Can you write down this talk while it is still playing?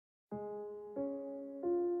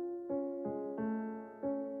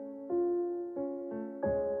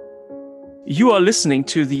You are listening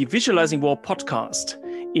to the Visualizing War podcast.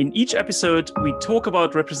 In each episode, we talk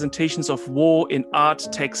about representations of war in art,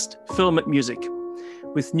 text, film, and music.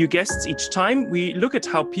 With new guests each time, we look at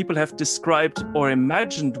how people have described or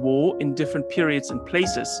imagined war in different periods and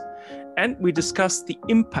places. And we discuss the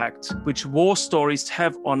impact which war stories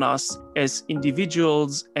have on us as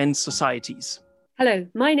individuals and societies. Hello,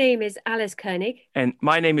 my name is Alice Koenig. And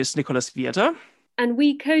my name is Nicholas Vierter. And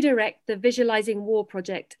we co-direct the Visualizing War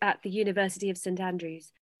project at the University of St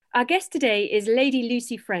Andrews. Our guest today is Lady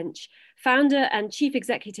Lucy French, founder and chief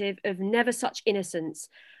executive of Never Such Innocence,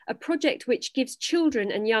 a project which gives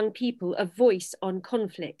children and young people a voice on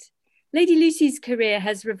conflict. Lady Lucy's career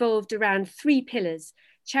has revolved around three pillars: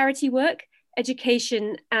 charity work,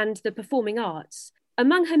 education, and the performing arts.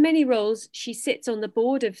 Among her many roles, she sits on the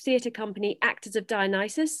board of theatre company Actors of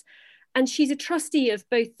Dionysus, and she's a trustee of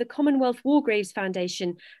both the Commonwealth War Graves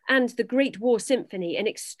Foundation and the Great War Symphony, an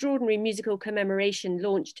extraordinary musical commemoration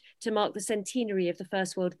launched to mark the centenary of the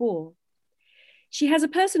First World War. She has a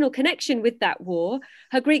personal connection with that war.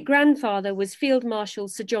 Her great-grandfather was Field Marshal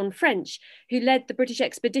Sir John French, who led the British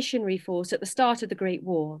Expeditionary Force at the start of the Great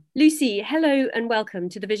War. Lucy, hello and welcome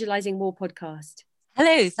to the Visualizing War podcast.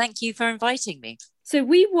 Hello, thank you for inviting me. So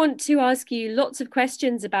we want to ask you lots of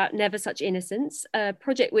questions about Never Such Innocence, a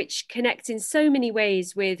project which connects in so many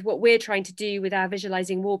ways with what we're trying to do with our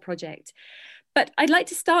Visualizing War project. But I'd like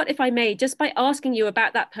to start, if I may, just by asking you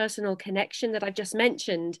about that personal connection that I've just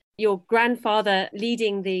mentioned, your grandfather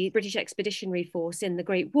leading the British Expeditionary Force in the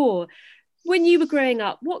Great War. When you were growing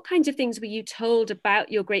up, what kinds of things were you told about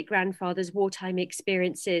your great-grandfather's wartime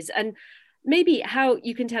experiences? And maybe how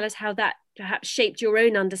you can tell us how that perhaps shaped your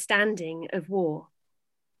own understanding of war.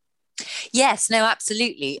 Yes, no,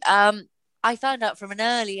 absolutely. I found out from an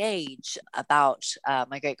early age about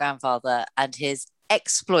my great-grandfather and his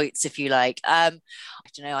exploits, if you like. I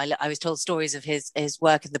don't know, I was told stories of his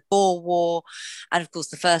work in the Boer War and, of course,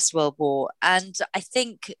 the First World War. And I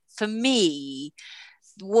think for me,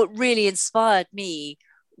 what really inspired me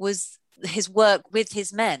was his work with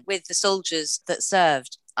his men, with the soldiers that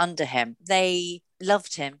served under him. They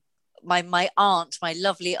loved him. My aunt, my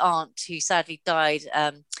lovely aunt, who sadly died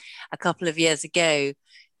a couple of years ago,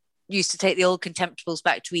 used to take the old contemptibles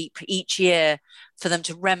back to each year for them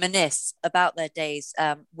to reminisce about their days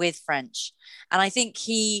with French. And I think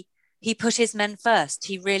he put his men first.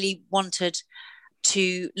 He really wanted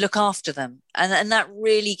to look after them. And that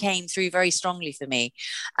really came through very strongly for me.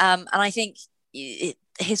 And I think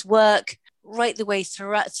his work right the way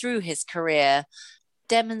through his career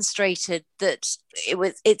demonstrated that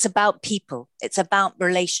it's about people, it's about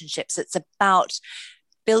relationships, it's about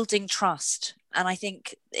building trust. And I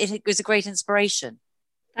think it was a great inspiration.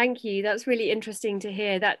 Thank you. That's really interesting to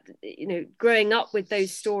hear that, growing up with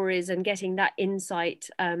those stories and getting that insight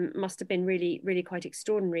must have been really, really quite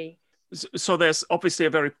extraordinary. So there's obviously a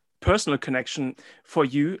very personal connection for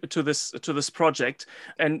you to this project.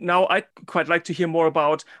 And now I'd quite like to hear more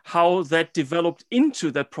about how that developed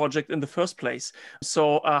into that project in the first place.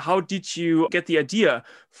 So how did you get the idea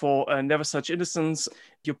for Never Such Innocence?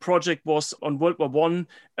 Your project was on World War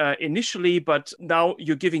I initially, but now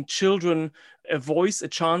you're giving children a voice, a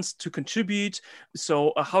chance to contribute.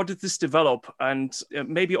 So how did this develop? And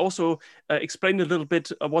maybe also explain a little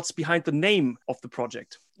bit what's behind the name of the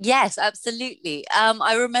project. Yes, absolutely.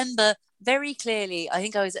 I remember very clearly, I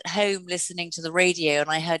think I was at home listening to the radio and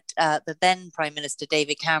I heard the then Prime Minister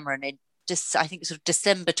David Cameron in I think sort of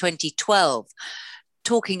December 2012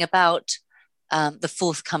 talking about the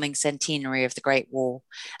forthcoming centenary of the Great War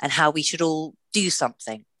and how we should all do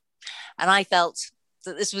something. And I felt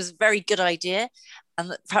that this was a very good idea and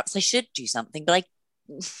that perhaps I should do something, but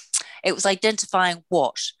it was identifying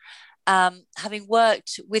what. Having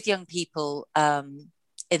worked with young people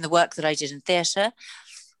in the work that I did in theatre,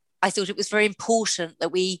 I thought it was very important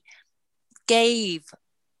that we gave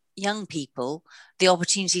young people the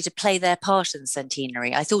opportunity to play their part in the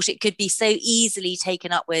centenary. I thought it could be so easily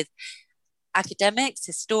taken up with academics,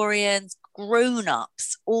 historians,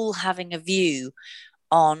 grown-ups, all having a view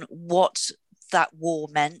on what that war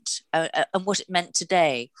meant and what it meant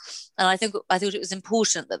today. And I thought it was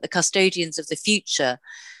important that the custodians of the future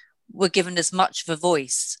were given as much of a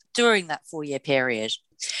voice during that 4-year period.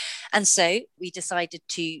 And so we decided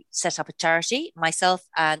to set up a charity, myself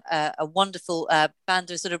and a wonderful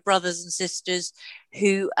band of sort of brothers and sisters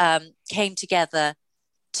who came together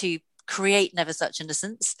to create Never Such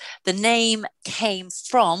Innocence. The name came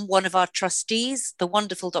from one of our trustees, the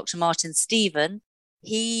wonderful Dr. Martin Stephen.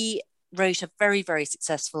 He wrote a very, very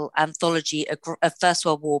successful anthology of First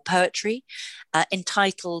World War poetry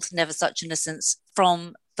entitled Never Such Innocence,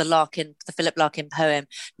 from the Philip Larkin poem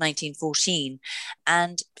 1914,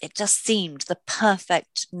 and it just seemed the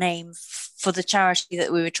perfect name for the charity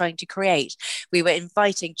that we were trying to create. We were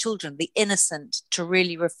inviting children, the innocent, to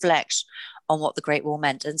really reflect on what the Great War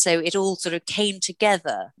meant, and so it all sort of came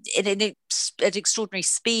together at extraordinary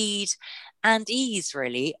speed and ease.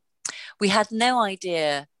 Really, we had no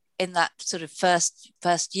idea in that sort of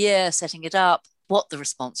first year setting it up what the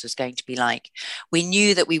response was going to be like. We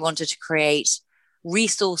knew that we wanted to create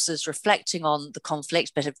resources reflecting on the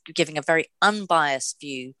conflict, but giving a very unbiased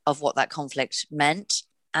view of what that conflict meant.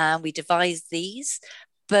 And we devised these,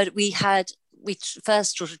 but we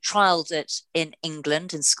first sort of trialed it in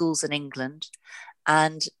England, in schools in England,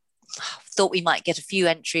 and thought we might get a few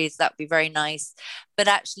entries. That'd be very nice. But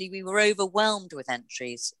actually we were overwhelmed with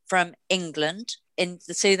entries from England.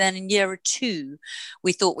 So then in year 2,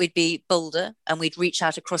 we thought we'd be bolder and we'd reach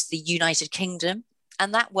out across the United Kingdom.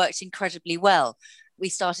 And that worked incredibly well. We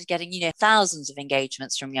started getting, thousands of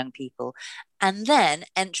engagements from young people. And then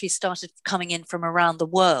entries started coming in from around the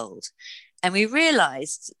world. And we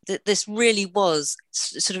realized that this really was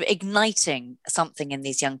sort of igniting something in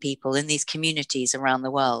these young people, in these communities around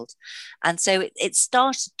the world. And so it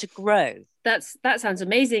started to grow. That sounds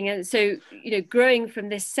amazing. And so, growing from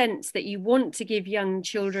this sense that you want to give young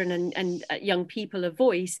children and young people a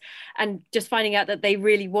voice, and just finding out that they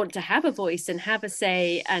really want to have a voice and have a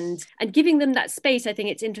say, and giving them that space. I think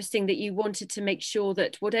it's interesting that you wanted to make sure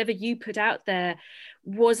that whatever you put out there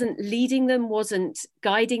wasn't leading them, wasn't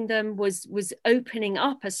guiding them, was opening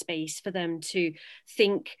up a space for them to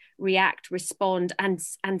think, react, respond, and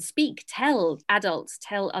speak, tell adults,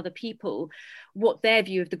 tell other people what their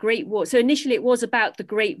view of the Great War. So initially it was about the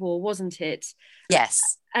Great War, wasn't it? Yes.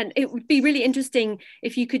 And it would be really interesting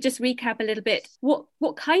if you could just recap a little bit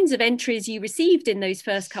what kinds of entries you received in those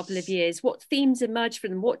first couple of years, what themes emerged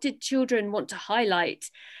from them, what did children want to highlight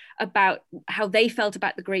about how they felt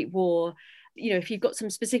about the Great War? If you've got some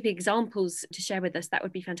specific examples to share with us, that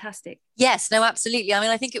would be fantastic. Yes, no, absolutely. I mean,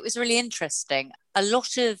 I think it was really interesting. A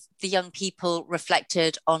lot of the young people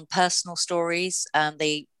reflected on personal stories.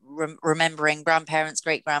 They remembering grandparents,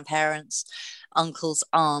 great-grandparents, uncles,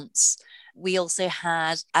 aunts. We also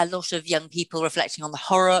had a lot of young people reflecting on the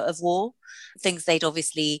horror of war, things they'd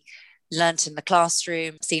obviously learnt in the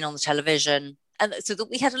classroom, seen on the television. And so that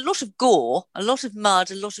we had a lot of gore, a lot of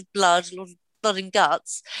mud, a lot of blood and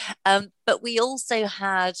guts. But we also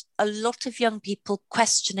had a lot of young people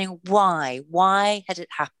questioning why had it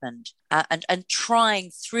happened, and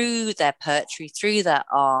trying through their poetry, through their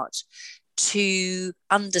art, to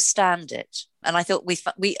understand it. And I thought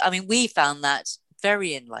we found that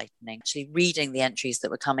very enlightening, actually, reading the entries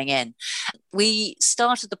that were coming in. We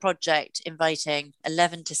started the project inviting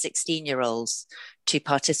 11 to 16-year-olds to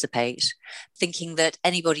participate, thinking that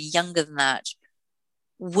anybody younger than that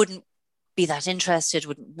wouldn't be that interested,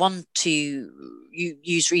 wouldn't want to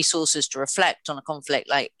use resources to reflect on a conflict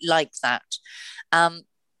like that.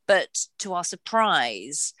 But to our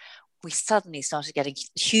surprise, we suddenly started getting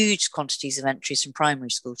huge quantities of entries from primary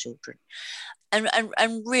school children.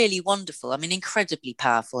 And really wonderful, I mean, incredibly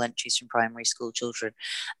powerful entries from primary school children.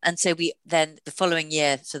 And so we then, the following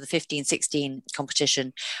year, so the 15-16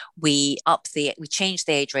 competition, we changed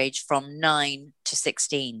the age range from 9 to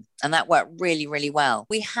 16. And that worked really, really well.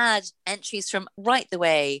 We had entries from right the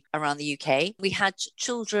way around the UK. We had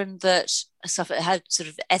children that had sort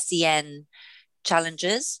of SEN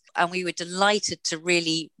challenges, and we were delighted to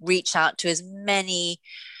really reach out to as many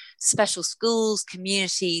special schools,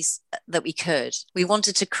 communities that we could. We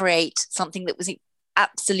wanted to create something that was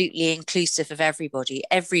absolutely inclusive of everybody,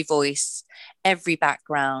 every voice, every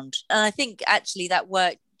background. And I think actually that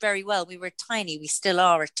worked very well. We still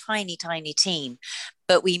are a tiny, tiny team,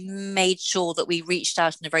 but we made sure that we reached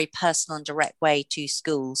out in a very personal and direct way to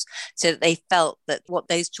schools so that they felt that what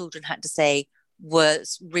those children had to say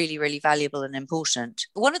was really, really valuable and important.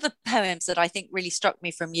 One of the poems that I think really struck me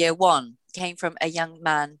from year 1 came from a young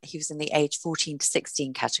man. He was in the age 14 to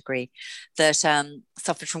 16 category that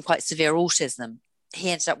suffered from quite severe autism. He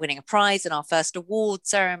ended up winning a prize in our first award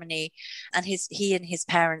ceremony, and he and his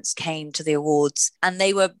parents came to the awards, and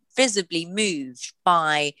they were visibly moved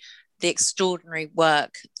by the extraordinary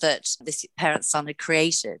work that this parent's son had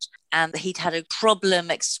created. And he'd had a problem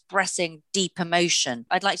expressing deep emotion.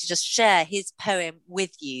 I'd like to just share his poem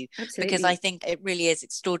with you. Absolutely. Because I think it really is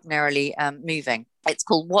extraordinarily moving. It's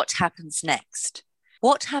called What Happens Next.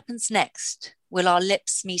 What happens next? Will our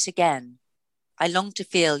lips meet again? I long to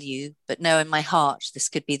feel you, but know in my heart this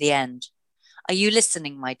could be the end. Are you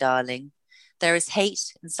listening, my darling? There is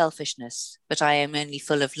hate and selfishness, but I am only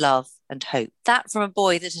full of love and hope. That from a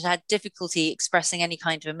boy that had had difficulty expressing any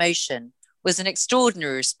kind of emotion was an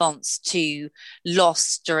extraordinary response to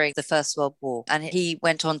loss during the First World War. And he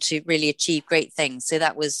went on to really achieve great things. So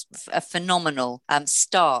that was a phenomenal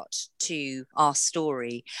start to our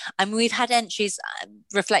story. And we've had entries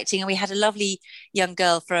reflecting, and we had a lovely young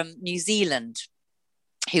girl from New Zealand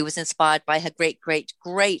who was inspired by her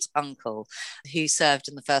great uncle who served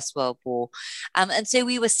in the First World War. And so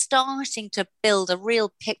we were starting to build a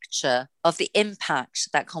real picture of the impact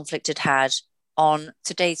that conflict had had on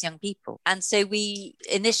today's young people. And so we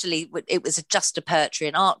initially, it was just a poetry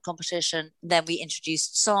and art competition. Then we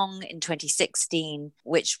introduced song in 2016,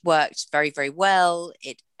 which worked very, very well.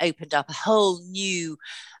 It opened up a whole new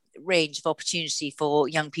range of opportunity for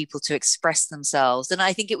young people to express themselves. And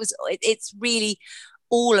I think it's really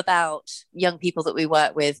all about young people that we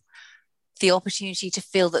work with, the opportunity to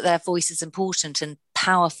feel that their voice is important and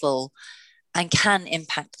powerful and can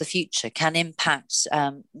impact the future, can impact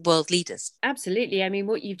world leaders. Absolutely. I mean,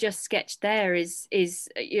 what you've just sketched there is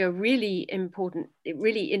really important,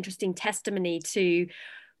 really interesting testimony to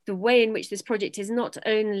the way in which this project is not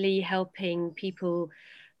only helping people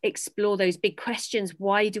explore those big questions,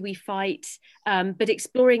 why do we fight, but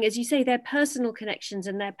exploring, as you say, their personal connections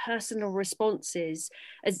and their personal responses.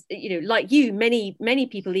 As you know, like you, many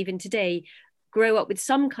people even today grow up with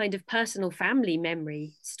some kind of personal family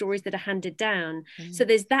memory, stories that are handed down. So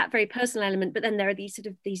there's that very personal element, but then there are these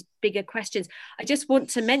bigger questions. I just want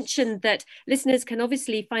to mention that listeners can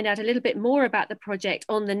obviously find out a little bit more about the project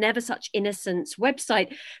on the Never Such Innocence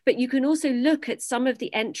website, but you can also look at some of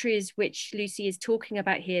the entries which Lucy is talking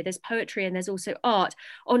about here. There's poetry and there's also art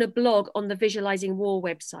on a blog on the Visualizing War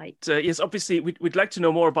website. Yes, obviously we'd like to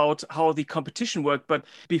know more about how the competition worked, but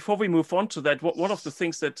before we move on to that, one of the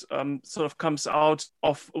things that sort of comes out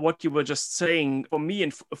of what you were just saying for me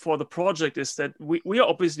and for the project is that we are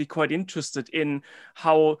obviously quite interested in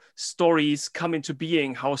how stories come into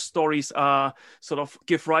being, how stories are sort of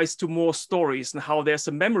give rise to more stories, and how there's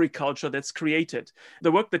a memory culture that's created.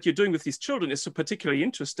 The work that you're doing with these children is so particularly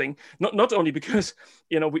interesting, not only because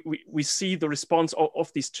we see the response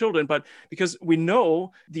of these children, but because we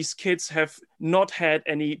know these kids have not had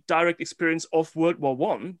any direct experience of World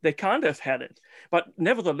War I. They can't have had it, but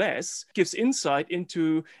nevertheless gives insight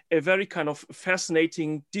into a very kind of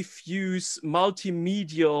fascinating, diffuse,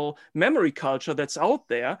 multimedial memory culture that's out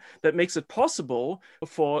there that makes it possible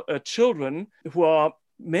for children who are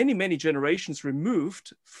many generations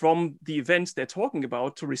removed from the events they're talking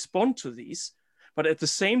about to respond to these. But at the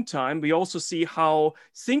same time, we also see how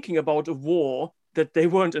thinking about a war that they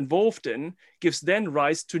weren't involved in gives then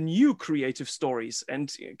rise to new creative stories.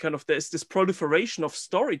 And kind of there's this proliferation of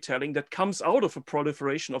storytelling that comes out of a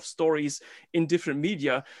proliferation of stories in different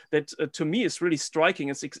media that to me is really striking.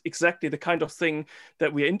 It's exactly the kind of thing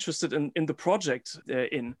that we're interested in the project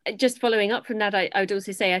in. Just following up from that, I would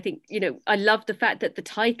also say, I think, I love the fact that the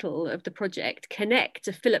title of the project connects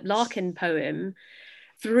a Philip Larkin poem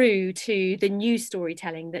through to the new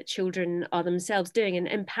storytelling that children are themselves doing, and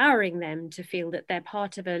empowering them to feel that they're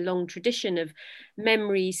part of a long tradition of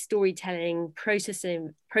memory, storytelling,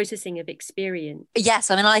 processing of experience.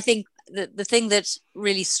 Yes, I mean, I think the thing that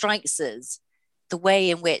really strikes us, the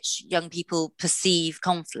way in which young people perceive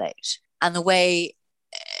conflict and the way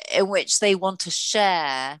in which they want to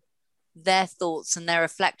share their thoughts and their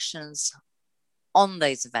reflections on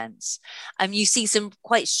those events. You see some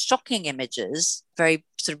quite shocking images, very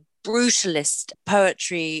sort of brutalist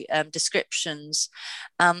poetry descriptions,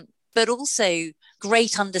 but also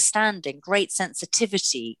great understanding, great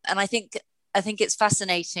sensitivity. And I think it's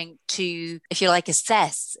fascinating to, if you like,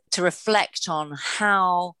 assess, to reflect on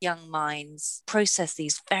how young minds process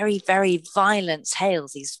these very, very violent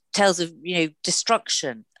tales, these tales of,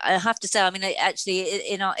 destruction. I have to say, I mean, actually,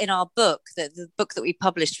 in our book, the book that we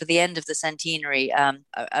published for the end of the centenary,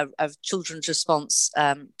 of children's response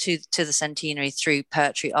to the centenary through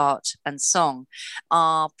poetry, art, and song,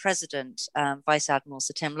 our president, Vice Admiral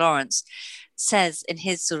Sir Tim Lawrence, says in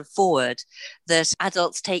his sort of foreword that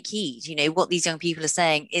adults take heed. What these young people are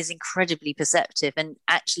saying is incredibly perceptive, and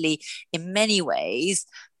actually, in many ways,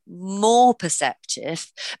 more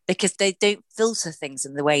perceptive, because they don't filter things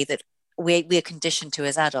in the way that we're conditioned to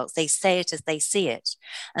as adults. They say it as they see it.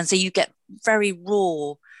 And so you get very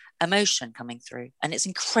raw emotion coming through, and it's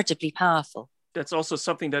incredibly powerful. That's also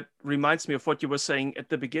something that reminds me of what you were saying at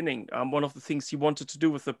the beginning. One of the things you wanted to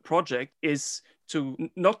do with the project is to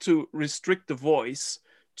not to restrict the voice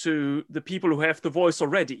to the people who have the voice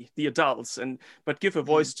already, the adults, but give a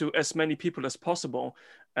voice to as many people as possible.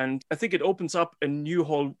 And I think it opens up a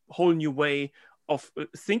whole new way of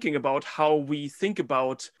thinking about how we think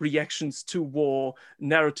about reactions to war,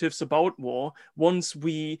 narratives about war, once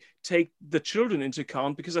we take the children into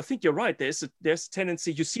account. Because I think you're right, there's a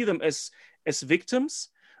tendency, you see them as victims.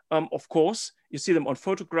 Of course, you see them on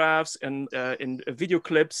photographs and in video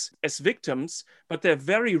clips as victims, but they're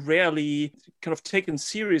very rarely kind of taken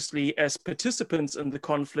seriously as participants in the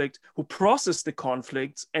conflict, who process the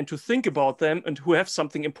conflicts and to think about them, and who have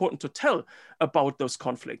something important to tell about those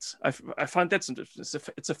conflicts. I find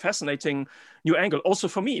it's a fascinating new angle, also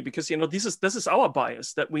for me, because this is our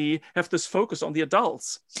bias, that we have this focus on the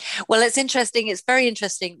adults. Well, it's interesting. It's very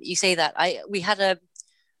interesting that you say that. We had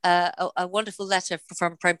a wonderful letter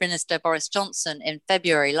from Prime Minister Boris Johnson in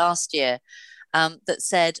February last year that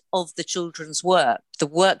said of the children's work, the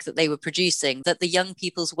work that they were producing, that the young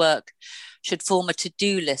people's work should form a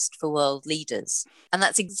to-do list for world leaders. And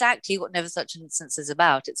that's exactly what Never Such Innocence is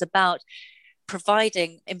about. It's about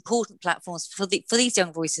providing important platforms for these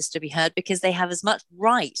young voices to be heard, because they have as much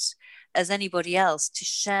right as anybody else to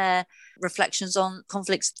share reflections on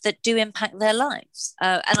conflicts that do impact their lives.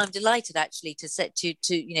 And I'm delighted actually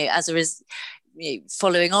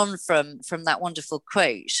following on from that wonderful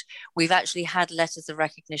quote, we've actually had letters of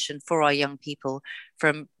recognition for our young people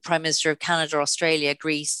from Prime Minister of Canada, Australia,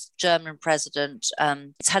 Greece, German President.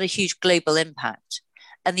 It's had a huge global impact.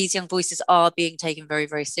 And these young voices are being taken very,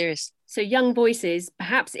 very seriously. So young voices,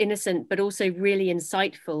 perhaps innocent, but also really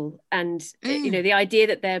insightful. And, the idea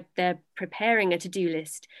that they're preparing a to-do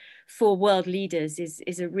list for world leaders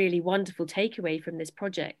is a really wonderful takeaway from this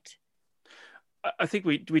project. I think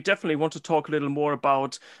we definitely want to talk a little more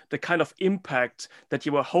about the kind of impact that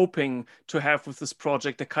you were hoping to have with this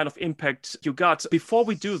project, the kind of impact you got. Before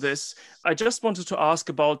we do this, I just wanted to ask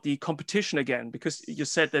about the competition again, because you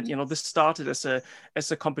said that, this started as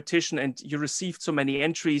a competition and you received so many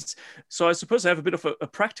entries. So I suppose I have a bit of a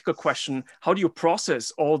practical question. How do you process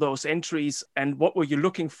all those entries, and what were you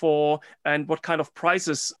looking for, and what kind of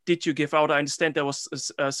prizes did you give out? I understand there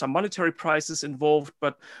was some monetary prizes involved,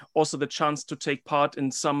 but also the chance to take part in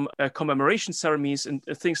some commemoration ceremonies and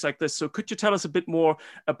things like this. So could you tell us a bit more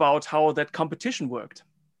about how that competition worked?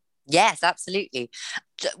 Yes, absolutely.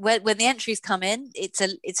 When the entries come in, it's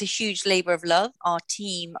a huge labor of love. Our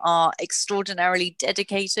team are extraordinarily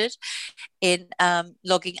dedicated in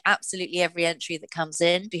logging absolutely every entry that comes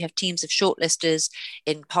in. We have teams of shortlisters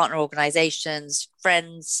in partner organizations.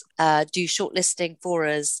 Friends do shortlisting for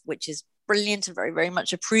us, which is brilliant and very, very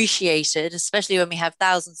much appreciated, especially when we have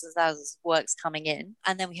thousands and thousands of works coming in.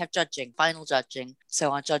 And then we have judging, final judging.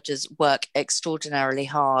 So our judges work extraordinarily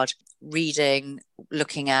hard, reading,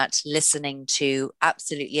 looking at, listening to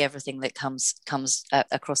absolutely everything that comes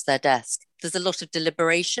across their desk. There's a lot of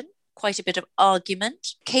deliberation, quite a bit of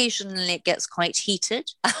argument. Occasionally it gets quite heated.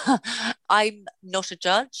 I'm not a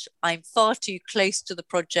judge. I'm far too close to the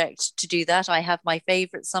project to do that. I have my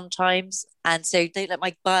favorites sometimes, and so don't let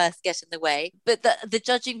my bias get in the way. But the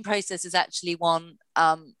judging process is actually one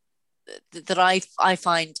that I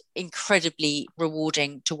find incredibly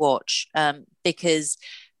rewarding to watch, because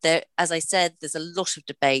there, as I said, there's a lot of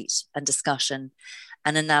debate and discussion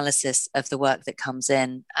and analysis of the work that comes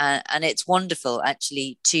in, and it's wonderful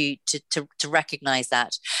actually to recognize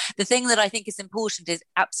that. The thing that I think is important is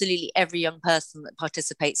absolutely every young person that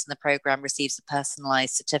participates in the program receives a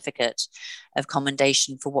personalized certificate of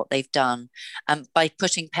commendation for what they've done. By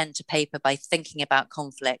putting pen to paper, by thinking about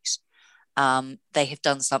conflict, they have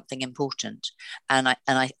done something important, and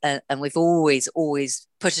we've always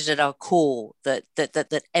put it at our core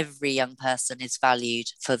that every young person is valued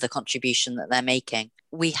for the contribution that they're making.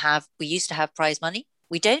 We used to have prize money.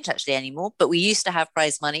 We don't actually anymore, but we used to have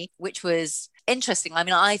prize money, which was interesting. I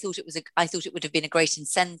mean, I thought it would have been a great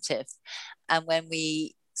incentive, and when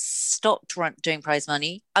we stopped doing prize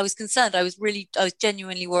money, I was concerned. I was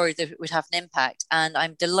genuinely worried that it would have an impact, and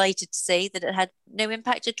I'm delighted to say that it had no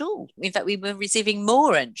impact at all. In fact, we were receiving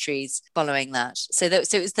more entries following that. So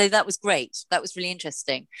that was great. That was really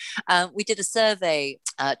interesting. We did a survey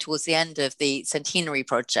towards the end of the Centenary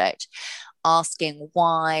Project, asking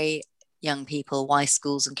why young people, why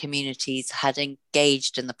schools and communities had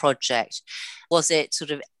engaged in the project. Was it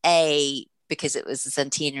sort of A, because it was the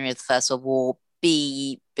centenary of the First World War,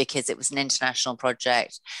 B, because it was an international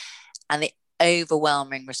project? And the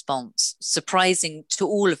overwhelming response, surprising to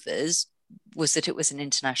all of us, was that it was an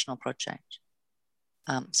international project.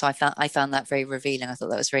 So I found that very revealing. I thought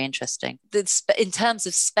that was very interesting. In terms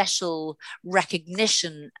of special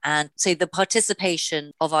recognition, and so the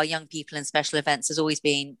participation of our young people in special events has always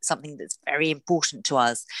been something that's very important to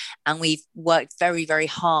us. And we've worked very, very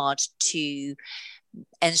hard to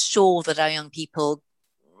ensure that our young people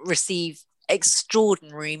receive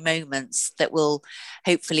extraordinary moments that will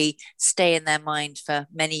hopefully stay in their mind for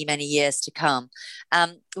many, many years to come.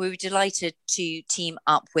 We were delighted to team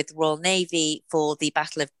up with Royal Navy for the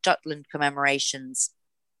Battle of Jutland commemorations,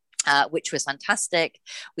 which was fantastic.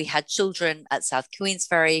 We had children at South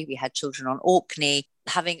Queensferry, we had children on Orkney,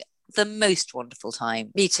 having the most wonderful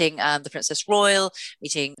time, meeting the Princess Royal,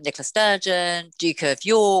 meeting Nicola Sturgeon, Duke of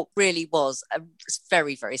York. Really was a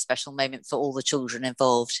very, very special moment for all the children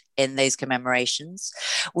involved in those commemorations.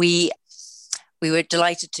 We were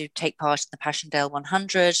delighted to take part in the Passchendaele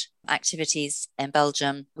 100 activities in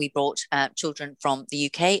Belgium. We brought children from the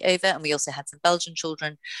UK over, and we also had some Belgian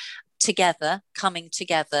children coming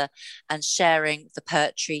together and sharing the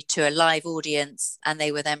poetry to a live audience, and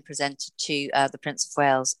they were then presented to the Prince of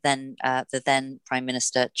Wales, then the then Prime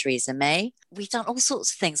Minister Theresa May. We've done all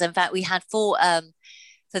sorts of things. In fact, we had for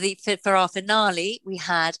our finale, we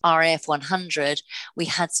had RAF 100. We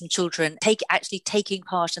had some children taking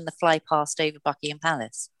part in the fly past over Buckingham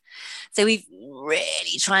Palace. So we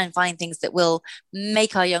really try and find things that will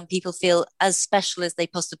make our young people feel as special as they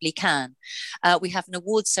possibly can. We have an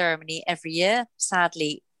awards ceremony every year.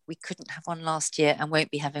 Sadly, we couldn't have one last year and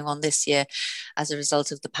won't be having one this year as a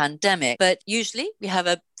result of the pandemic. But usually we have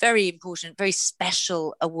a very important, very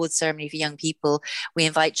special awards ceremony for young people. We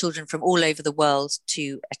invite children from all over the world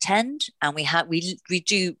to attend, and we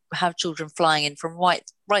do have children flying in from right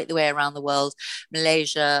the way around the world: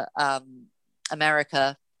 Malaysia,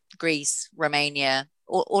 America, Greece, Romania,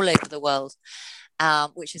 all over the world,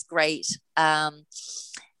 which is great. And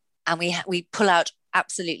we pull out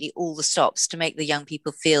absolutely all the stops to make the young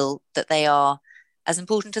people feel that they are as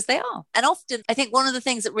important as they are. And often, I think one of the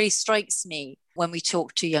things that really strikes me when we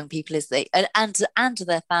talk to young people is and to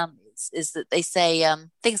their families is that they say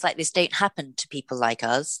things like this don't happen to people like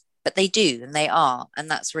us, but they do, and they are,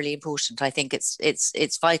 and that's really important. I think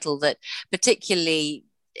it's vital that, particularly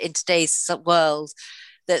in today's world,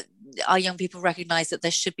 that our young people recognise that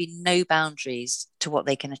there should be no boundaries to what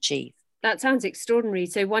they can achieve. That sounds extraordinary.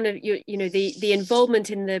 So one of the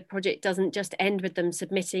involvement in the project doesn't just end with them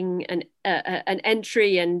submitting an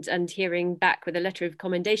entry and hearing back with a letter of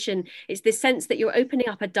commendation. It's this sense that you're opening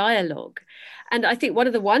up a dialogue. And I think one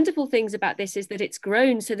of the wonderful things about this is that it's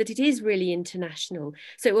grown so that it is really international.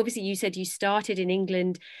 So obviously you said you started in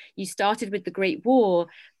England, you started with the Great War,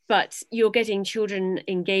 but you're getting children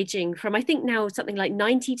engaging from, I think now, something like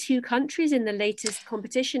 92 countries in the latest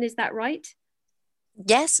competition. Is that right?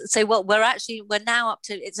 Yes. So we're now up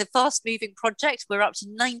to, it's a fast moving project. We're up to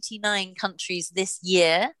 99 countries this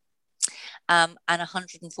year, and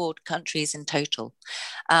 104 countries in total.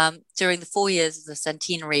 During the 4 years of the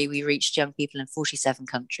centenary, we reached young people in 47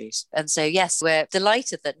 countries. And so, yes, we're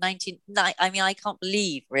delighted that I can't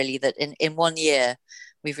believe really that in 1 year,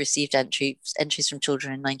 we've received entries from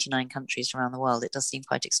children in 99 countries around the world. It does seem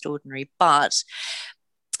quite extraordinary, but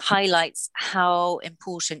highlights how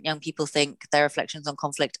important young people think their reflections on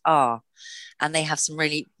conflict are. And they have some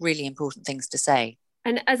really, really important things to say.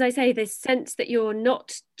 And as I say, this sense that you're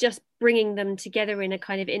not just bringing them together in a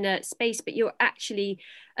kind of inert space, but you're actually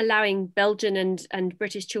allowing Belgian and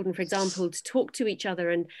British children, for example, to talk to each other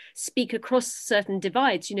and speak across certain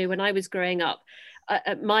divides. You know, when I was growing up,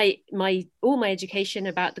 all my education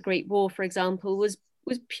about the Great War, for example, was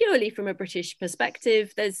purely from a British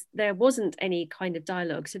perspective. There wasn't any kind of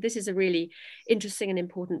dialogue. So this is a really interesting and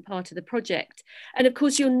important part of the project. And of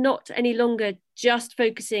course, you're not any longer just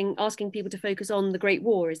asking people to focus on the Great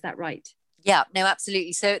War. Is that right? Yeah, no,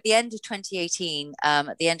 absolutely. So at the end of 2018,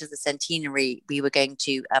 at the end of the centenary, we were going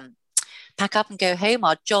to pack up and go home.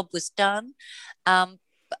 Our job was done.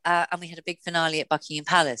 And we had a big finale at Buckingham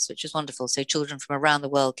Palace, which was wonderful. So children from around the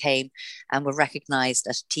world came and were recognised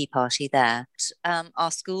at a tea party there.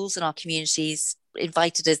 Our schools and our communities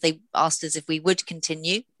invited us. They asked us if we would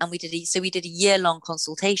continue, and we did. So we did a year-long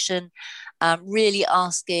consultation, really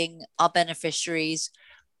asking our beneficiaries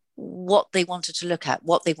what they wanted to look at,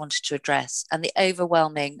 what they wanted to address. And the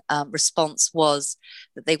overwhelming response was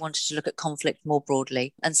that they wanted to look at conflict more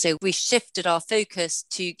broadly. And so we shifted our focus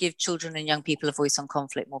to give children and young people a voice on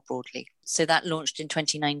conflict more broadly. So that launched in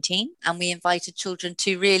 2019. And we invited children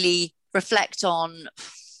to really reflect on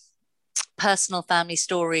personal family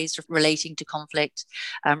stories relating to conflict,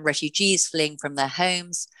 refugees fleeing from their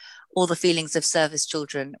homes, or the feelings of service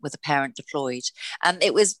children with a parent deployed.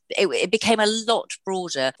 It became a lot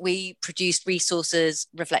broader. We produced resources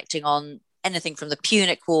reflecting on anything from the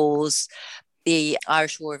Punic Wars, the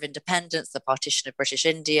Irish War of Independence, the partition of British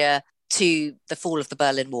India, to the fall of the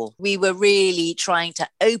Berlin Wall. We were really trying to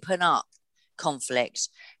open up conflict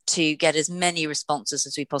to get as many responses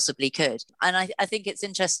as we possibly could. And I think it's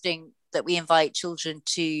interesting that we invite children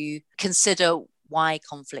to consider why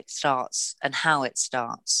conflict starts and how it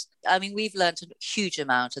starts. I mean, we've learned a huge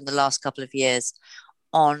amount in the last couple of years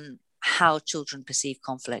on how children perceive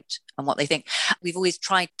conflict and what they think. We've always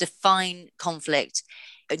tried to define conflict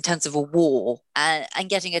in terms of a war, and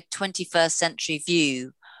getting a 21st century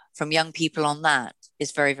view from young people on that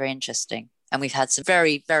is very, very interesting. And we've had some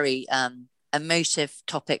very, very emotive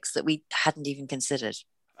topics that we hadn't even considered.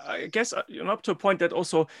 I guess up to a point that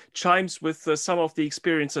also chimes with some of the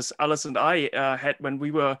experiences Alice and I had when we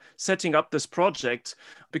were setting up this project,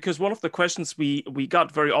 because one of the questions we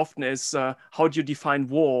got very often is how do you define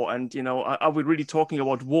war, and are we really talking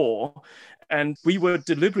about war? And we were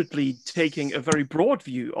deliberately taking a very broad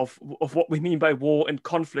view of what we mean by war and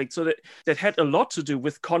conflict. So that had a lot to do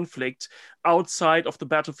with conflict outside of the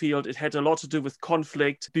battlefield. It had a lot to do with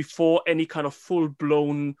conflict before any kind of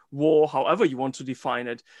full-blown war, however you want to define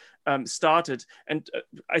it, started. And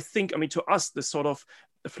I think, to us, this sort of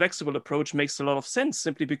a flexible approach makes a lot of sense,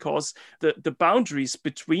 simply because the boundaries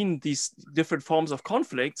between these different forms of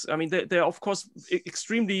conflicts, they're of course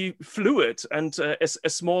extremely fluid, and a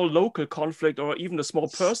small local conflict or even a small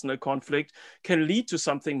personal conflict can lead to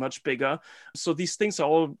something much bigger. So these things are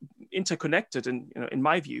all interconnected in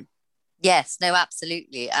my view. Yes, no,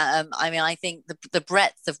 absolutely. I think the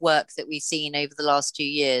breadth of work that we've seen over the last 2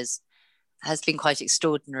 years has been quite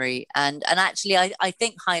extraordinary, and actually I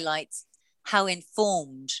think highlights how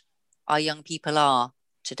informed our young people are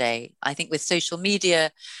today. I think with social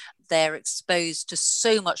media, they're exposed to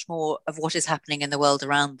so much more of what is happening in the world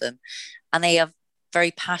around them. And they are very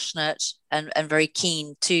passionate and very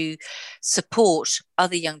keen to support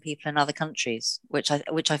other young people in other countries, which I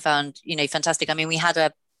found, fantastic. We had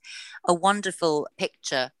a wonderful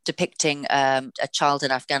picture depicting a child in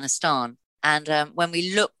Afghanistan. And when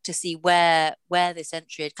we looked to see where this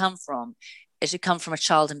entry had come from, it had come from a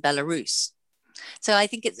child in Belarus. So I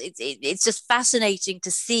think it's just fascinating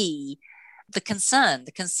to see the concern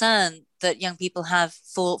that young people have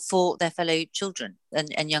for their fellow children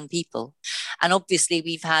and young people. And obviously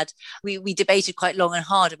we debated quite long and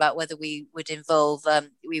hard about whether we would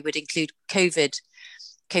include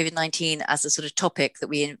COVID-19 as a sort of topic that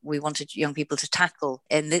we wanted young people to tackle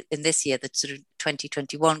in this year, the sort of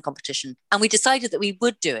 2021 competition. And we decided that we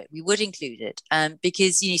would do it, we would include it,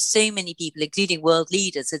 because so many people, including world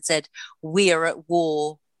leaders, had said we are at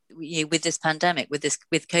war with this pandemic, with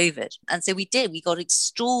COVID. And so we got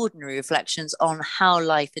extraordinary reflections on how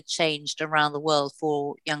life had changed around the world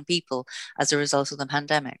for young people as a result of the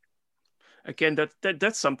pandemic. Again,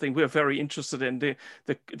 that's something we're very interested in,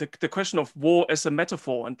 the question of war as a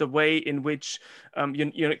metaphor, and the way in which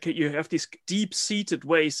you have these deep-seated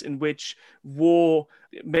ways in which war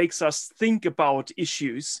makes us think about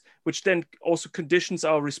issues, which then also conditions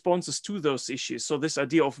our responses to those issues. So this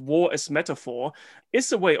idea of war as metaphor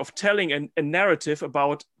is a way of telling a narrative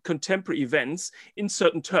about contemporary events in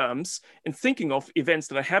certain terms, and thinking of events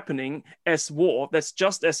that are happening as war. That's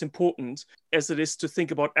just as important as it is to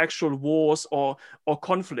think about actual wars or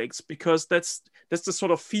conflicts, because that's the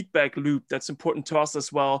sort of feedback loop that's important to us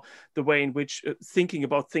as well. The way in which thinking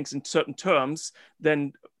about things in certain terms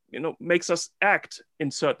then makes us act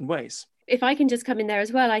in certain ways. If I can just come in there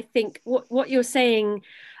as well, I think what you're saying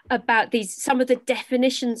about some of the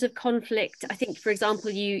definitions of conflict, I think, for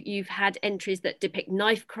example, you've had entries that depict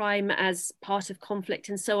knife crime as part of conflict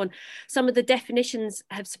and so on. Some of the definitions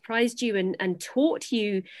have surprised you and taught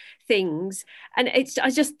you things. And I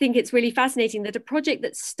just think it's really fascinating that a project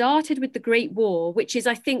that started with the Great War, which is,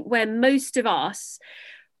 I think, where most of us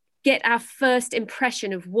get our first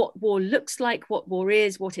impression of what war looks like, what war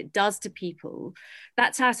is, what it does to people.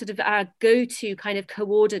 That's our go-to kind of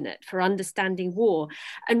coordinate for understanding war.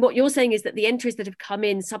 And what you're saying is that the entries that have come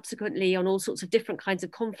in subsequently on all sorts of different kinds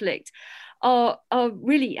of conflict are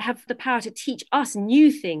really have the power to teach us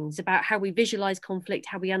new things about how we visualize conflict,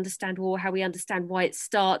 how we understand war, how we understand why it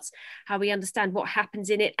starts, how we understand what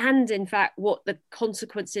happens in it, and in fact, what the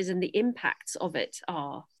consequences and the impacts of it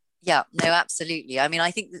are. Yeah, no, absolutely.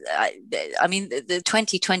 I think, the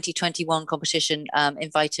 2020-21 competition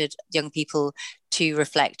invited young people to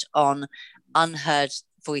reflect on unheard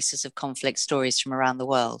voices of conflict stories from around the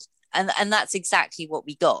world. And that's exactly what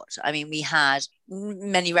we got. We had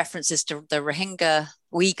many references to the Rohingya,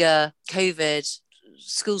 Uyghur, COVID,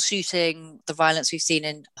 school shooting, the violence we've seen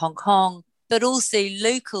in Hong Kong, but also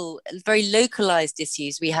very localized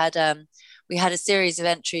issues. We had a series of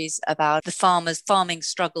entries about the farming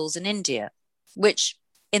struggles in India, which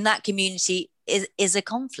in that community is a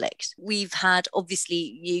conflict. We've had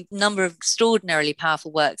obviously a number of extraordinarily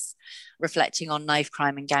powerful works reflecting on knife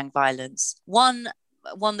crime and gang violence. One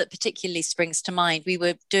one that particularly springs to mind. We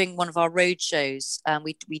were doing one of our road shows.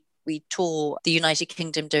 We tour the United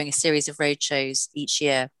Kingdom, doing a series of road shows each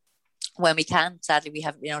year when we can. Sadly, we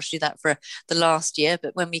haven't been able to do that for the last year,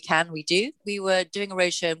 but when we can, we do. We were doing a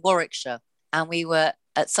road show in Warwickshire, and we were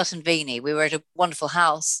at Sutton Veny. We were at a wonderful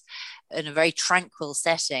house in a very tranquil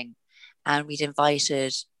setting, and we'd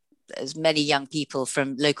invited as many young people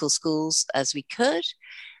from local schools as we could.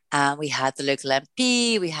 We had the local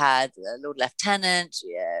MP, we had the Lord Lieutenant,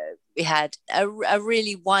 we had a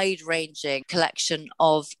really wide-ranging collection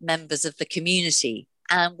of members of the community.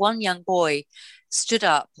 And one young boy stood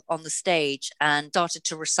up on the stage and started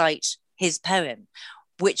to recite his poem,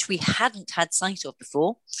 which we hadn't had sight of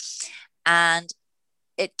before. And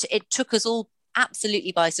it took us all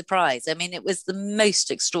absolutely by surprise. I mean, it was the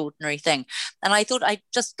most extraordinary thing. And I thought I'd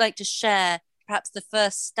just like to share perhaps the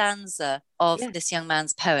first stanza of this young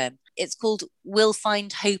man's poem. It's called "We'll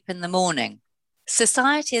Find Hope in the Morning."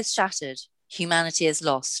 Society is shattered, humanity is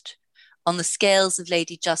lost. On the scales of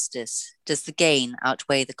Lady Justice, does the gain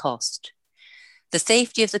outweigh the cost? The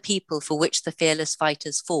safety of the people for which the fearless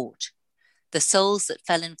fighters fought, the souls that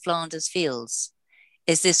fell in Flanders fields,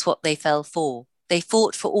 is this what they fell for? They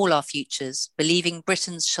fought for all our futures, believing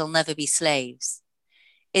Britons shall never be slaves.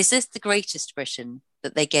 Is this the greatest Britain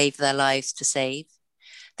that they gave their lives to save?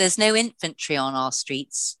 There's no infantry on our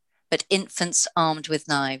streets, but infants armed with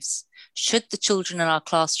knives. Should the children in our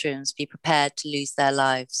classrooms be prepared to lose their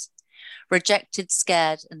lives? Rejected,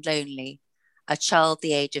 scared and lonely, a child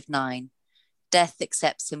the age of 9, death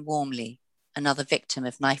accepts him warmly, another victim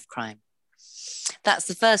of knife crime. That's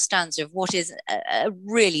the first stanza of what is a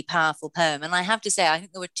really powerful poem. And I have to say, I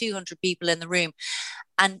think there were 200 people in the room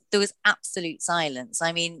and there was absolute silence.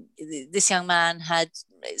 I mean, this young man had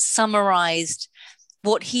summarized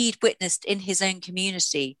what he'd witnessed in his own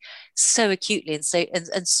community so acutely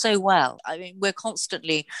and so well. I mean, we're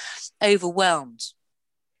constantly overwhelmed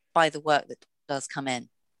by the work that does come in.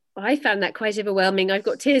 I found that quite overwhelming. I've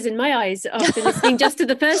got tears in my eyes after listening just to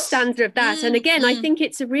the first stanza of that. And again, I think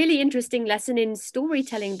it's a really interesting lesson in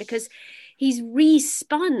storytelling, because he's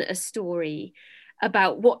respun a story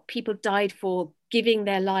about what people died for, giving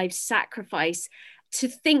their lives, sacrifice, to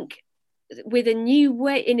think with a new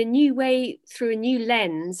way, in a new way, through a new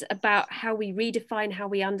lens about how we redefine, how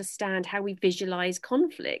we understand, how we visualize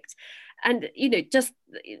conflict. And, you know, just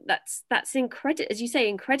that's incredible, as you say,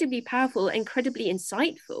 incredibly powerful, incredibly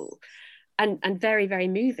insightful, and very, very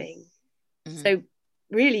moving. Mm-hmm. So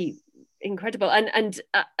really incredible. And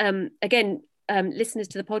again, listeners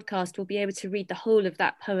to the podcast will be able to read the whole of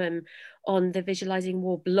that poem on the Visualizing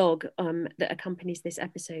War blog that accompanies this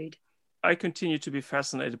episode. I continue to be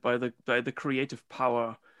fascinated by the creative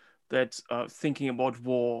power that thinking about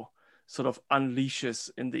war sort of unleashes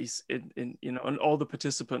in all the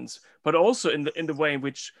participants, but also in the way in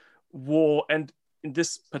which war, and in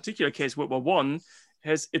this particular case World War I,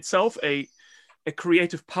 has itself a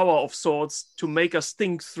creative power of sorts to make us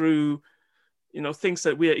think through, you know, things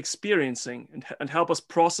that we are experiencing and help us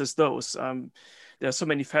process those. There are so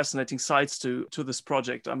many fascinating sides to this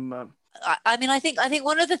project. I mean, I think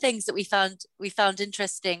one of the things that we found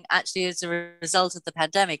interesting actually as a result of the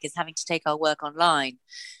pandemic is having to take our work online,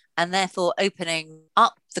 and therefore opening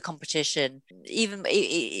up the competition even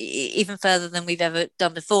further than we've ever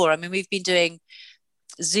done before. I mean, we've been doing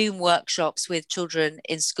Zoom workshops with children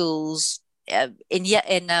in schools in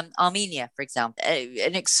Armenia, for example.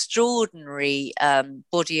 An extraordinary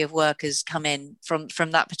body of work has come in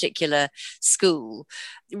from that particular school,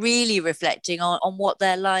 really reflecting on what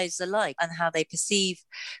their lives are like and how they perceive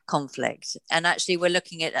conflict. And actually, we're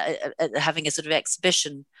looking at having a sort of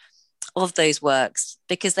exhibition of those works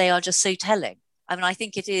because they are just so telling. I mean, I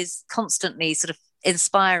think it is constantly sort of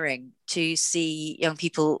inspiring to see young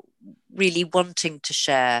people really wanting to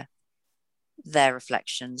share their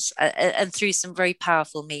reflections and through some very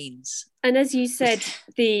powerful means. And as you said,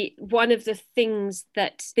 one of the things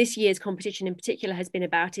that this year's competition in particular has been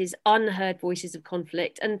about is unheard voices of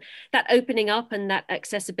conflict, and that opening up and that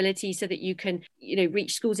accessibility so that you can, you know,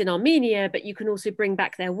 reach schools in Armenia, but you can also bring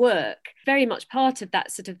back their work. Very much part of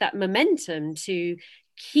that sort of that momentum to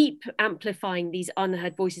keep amplifying these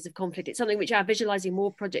unheard voices of conflict. It's something which our Visualizing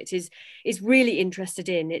War project is really interested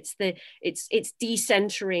in. It's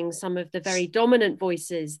decentering some of the very dominant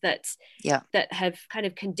voices that have kind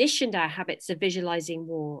of conditioned our habits of visualizing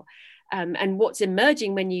war. And what's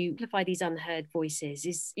emerging when you amplify these unheard voices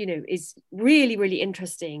is really, really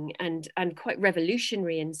interesting and quite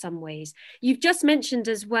revolutionary in some ways. You've just mentioned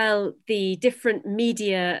as well the different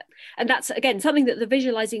media, and that's again something that the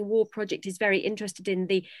Visualizing War project is very interested in,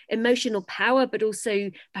 the emotional power, but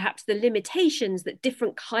also perhaps the limitations that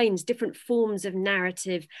different forms of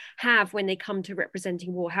narrative have when they come to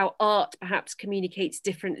representing war, how art perhaps communicates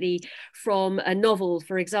differently from a novel,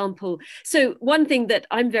 for example. So one thing that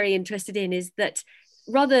I'm very interested in is that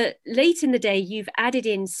rather late in the day, you've added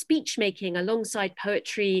in speech making alongside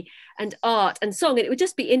poetry and art and song. And it would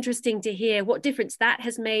just be interesting to hear what difference that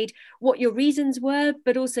has made, what your reasons were,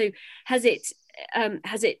 but also has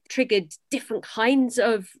it triggered different kinds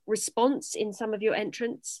of response in some of your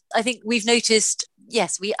entrants? I think we've noticed,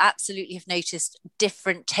 yes, we absolutely have noticed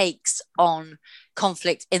different takes on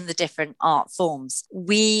conflict in the different art forms.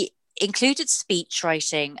 We included speech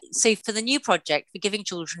writing. So for the new project, for giving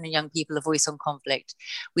children and young people a voice on conflict,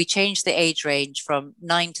 we changed the age range from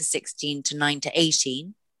 9 to 16 to 9 to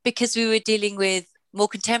 18, because we were dealing with more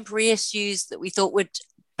contemporary issues that we thought would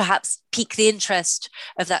perhaps pique the interest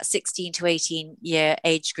of that 16 to 18 year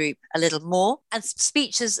age group a little more. And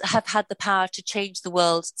speeches have had the power to change the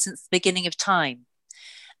world since the beginning of time.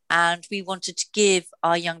 And we wanted to give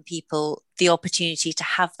our young people the opportunity to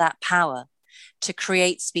have that power to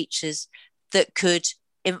create speeches that could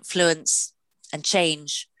influence and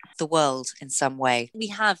change the world in some way. We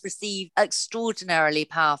have received extraordinarily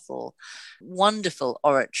powerful, wonderful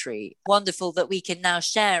oratory, wonderful that we can now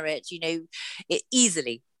share it,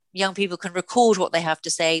 easily. Young people can record what they have to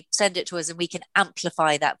say, send it to us, and we can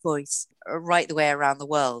amplify that voice right the way around the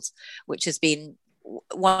world, which has been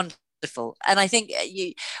wonderful. And I think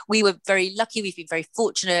we were very lucky. We've been very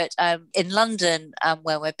fortunate. In London,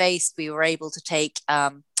 where we're based, we were able to take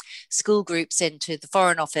school groups into the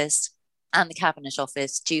Foreign Office and the Cabinet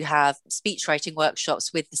Office to have speech writing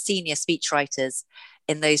workshops with the senior speechwriters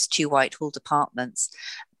in those two Whitehall departments.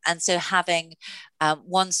 And so having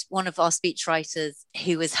one of our speechwriters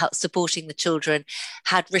who was supporting the children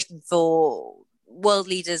had written for world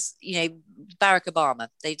leaders, Barack Obama.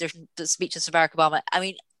 They'd written the speeches for Barack Obama. I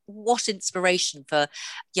mean, what inspiration for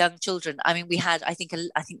young children. I mean, we had, I think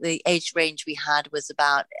the age range we had was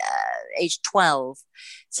about age 12,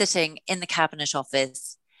 sitting in the Cabinet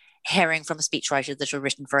Office, hearing from a speechwriter that had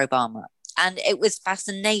written for Obama. And it was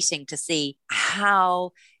fascinating to see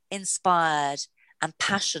how inspired and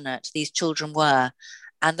passionate these children were,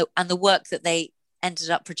 and the work that they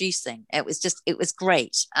ended up producing. It was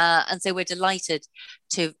great. And so we're delighted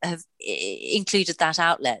to have included that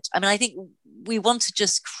outlet. I mean, I think we want to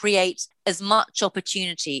just create as much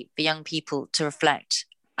opportunity for young people to reflect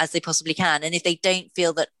as they possibly can. And if they don't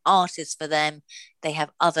feel that art is for them, they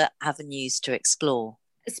have other avenues to explore.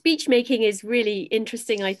 Speech making is really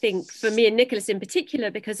interesting, I think, for me and Nicholas in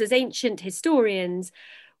particular, because as ancient historians,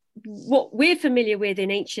 what we're familiar with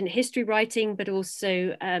in ancient history writing, but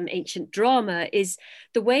also ancient drama, is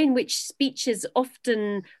the way in which speeches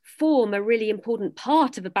often form a really important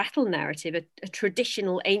part of a battle narrative, a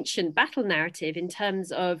traditional ancient battle narrative, in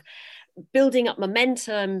terms of building up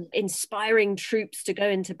momentum, inspiring troops to go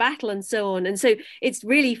into battle and so on. And so it's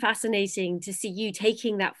really fascinating to see you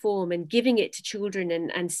taking that form and giving it to children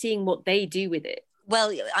and seeing what they do with it.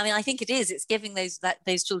 Well, I mean, I think it is. It's giving those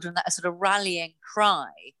children that sort of rallying cry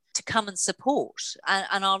to come and support,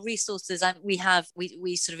 and our resources. And we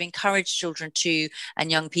sort of encourage children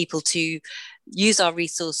and young people to use our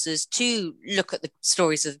resources to look at the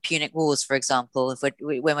stories of the Punic Wars, for example,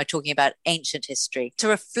 when we're talking about ancient history, to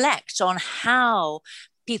reflect on how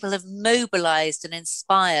people have mobilized and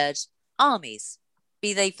inspired armies,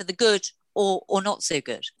 be they for the good or not so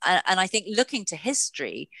good. And I think looking to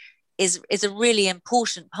history is a really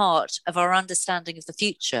important part of our understanding of the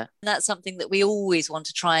future. And that's something that we always want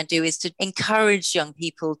to try and do, is to encourage young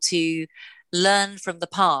people to learn from the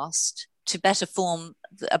past to better form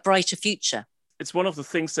a brighter future. It's one of the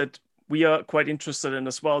things that we are quite interested in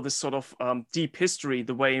as well, this sort of deep history,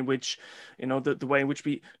 the way in which, the way in which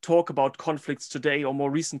we talk about conflicts today, or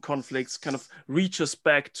more recent conflicts, kind of reaches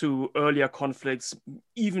back to earlier conflicts,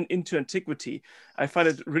 even into antiquity. I find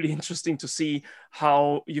it really interesting to see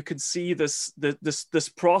how you can see this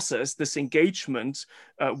process, this engagement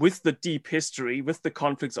with the deep history, with the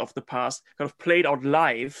conflicts of the past, kind of played out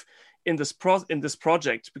live in this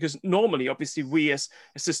project? Because normally, obviously, we as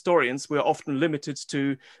historians, we're often limited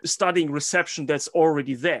to studying reception that's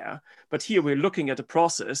already there. But here we're looking at a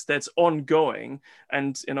process that's ongoing,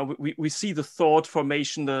 and we see the thought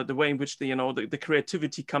formation, the way in which the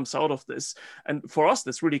creativity comes out of this. And for us,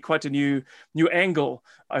 that's really quite a new angle,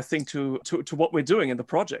 I think, to what we're doing in the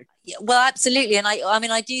project. Yeah, well, absolutely. And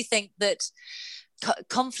I do think that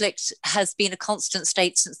conflict has been a constant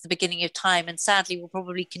state since the beginning of time, and sadly will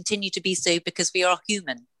probably continue to be so, because we are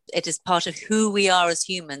human. It is part of who we are as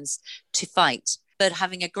humans to fight. But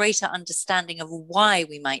having a greater understanding of why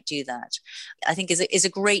we might do that, I think is a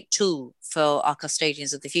great tool for our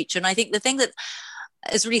custodians of the future. And I think the thing that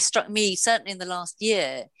has really struck me, certainly in the last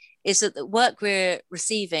year, is that the work we're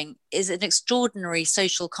receiving is an extraordinary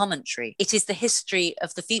social commentary. It is the history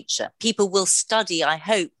of the future. People will study, I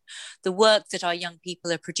hope, the work that our young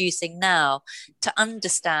people are producing now to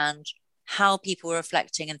understand how people are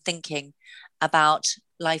reflecting and thinking about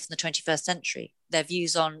life in the 21st century, their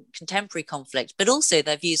views on contemporary conflict, but also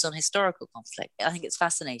their views on historical conflict. I think it's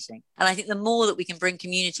fascinating. And I think the more that we can bring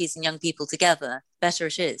communities and young people together, better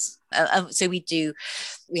it is. So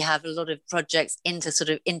we have a lot of projects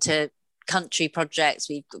into country projects.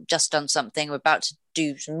 We've just done something. We're about to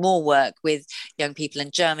do some more work with young people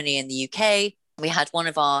in Germany and the UK. We had one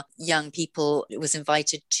of our young people was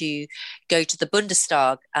invited to go to the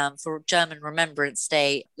Bundestag for German Remembrance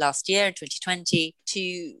Day last year in 2020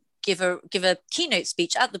 to give a keynote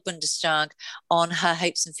speech at the Bundestag on her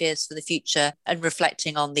hopes and fears for the future, and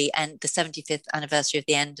reflecting on the 75th anniversary of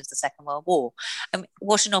the end of the Second World War. And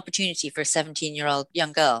what an opportunity for a 17-year-old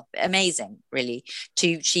young girl. Amazing, really.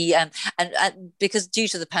 And because due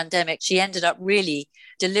to the pandemic, she ended up really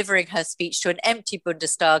delivering her speech to an empty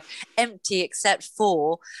Bundestag, empty except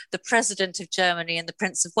for the President of Germany and the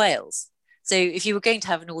Prince of Wales. So if you were going to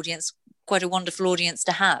have an audience, quite a wonderful audience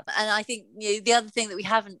to have. And I think the other thing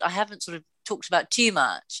that I haven't sort of talked about too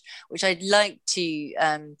much, which I'd like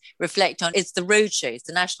to reflect on, is the roadshows,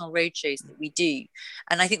 the national roadshows that we do.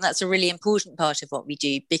 And I think that's a really important part of what we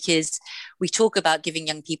do, because we talk about giving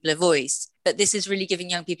young people a voice, but this is really giving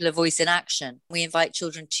young people a voice in action. We invite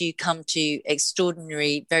children to come to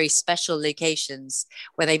extraordinary, very special locations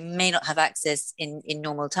where they may not have access in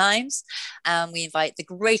normal times. We invite the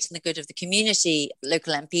great and the good of the community,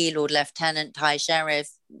 local MP, Lord Lieutenant, High Sheriff,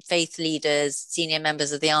 faith leaders, senior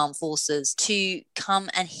members of the armed forces, to come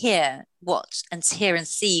and hear and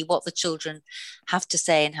see what the children have to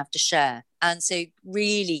say and have to share. And so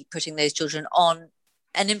really putting those children on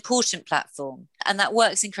an important platform, and that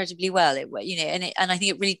works incredibly well. And I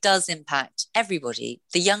think it really does impact everybody,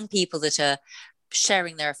 the young people that are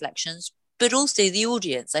sharing their reflections, but also the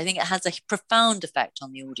audience. I think it has a profound effect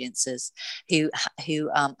on the audiences who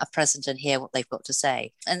are present and hear what they've got to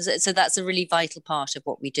say. And so that's a really vital part of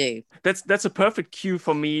what we do. That's a perfect cue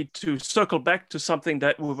for me to circle back to something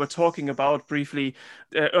that we were talking about briefly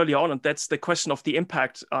early on, and that's the question of the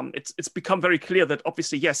impact. It's become very clear that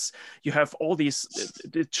obviously, yes, you have all these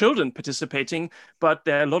children participating, but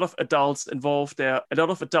there are a lot of adults involved. There are a lot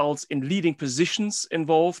of adults in leading positions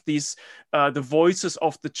involved. These the voices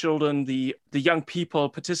of the children, the young people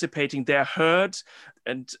participating, they're heard.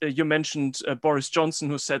 And you mentioned Boris Johnson,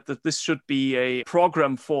 who said that this should be a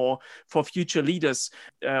program for future leaders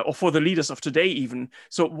or for the leaders of today even.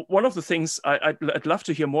 So one of the things I'd love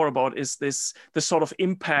to hear more about is the sort of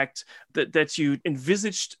impact that you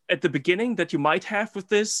envisaged at the beginning that you might have with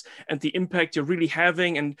this, and the impact you're really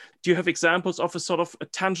having. And do you have examples of a sort of a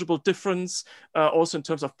tangible difference also in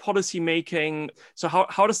terms of policy making? So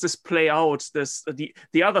how does this play out,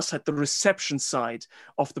 the other side, the reception side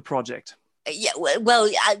of the project? Yeah, well,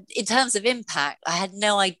 in terms of impact, I had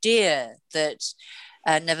no idea that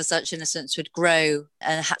Never Such Innocence would grow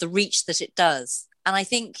and have the reach that it does. And I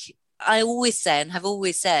think I always say, and have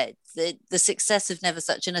always said, that the success of Never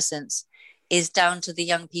Such Innocence is down to the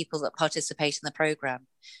young people that participate in the programme.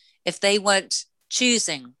 If they weren't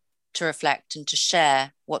choosing to reflect and to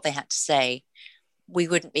share what they had to say, we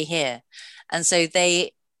wouldn't be here. And so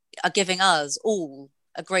they are giving us all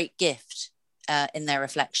a great gift in their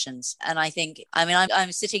reflections. And I think,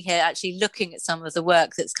 I'm sitting here actually looking at some of the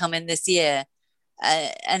work that's come in this year,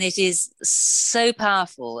 and it is so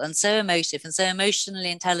powerful and so emotive and so emotionally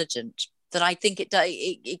intelligent that I think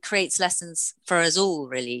it creates lessons for us all,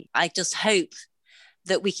 really. I just hope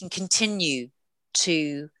that we can continue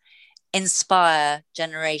to inspire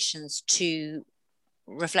generations to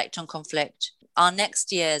reflect on conflict. Our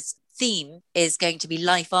next year's theme is going to be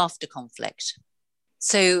life after conflict.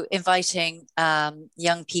 So inviting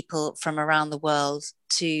young people from around the world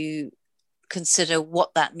to consider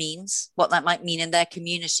what that means, what that might mean in their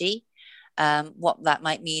community, what that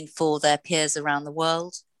might mean for their peers around the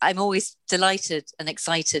world. I'm always delighted and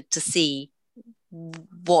excited to see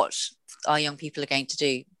what our young people are going to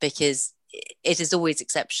do, because it is always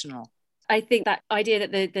exceptional. I think that idea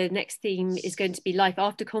that the next theme is going to be life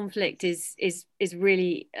after conflict is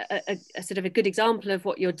really a sort of a good example of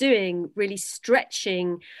what you're doing, really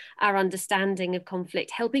stretching our understanding of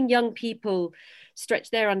conflict, helping young people stretch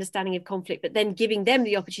their understanding of conflict, but then giving them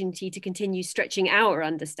the opportunity to continue stretching our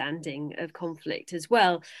understanding of conflict as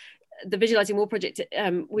well. The Visualizing War Project,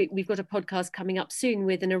 we've got a podcast coming up soon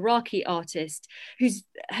with an Iraqi artist who's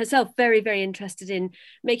herself very, very interested in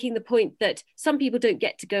making the point that some people don't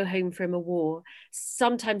get to go home from a war.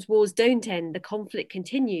 Sometimes wars don't end, the conflict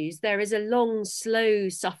continues. There is a long, slow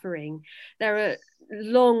suffering. There are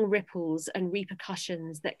long ripples and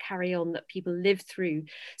repercussions that carry on, that people live through.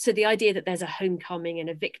 So the idea that there's a homecoming and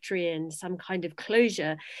a victory and some kind of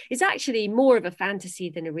closure is actually more of a fantasy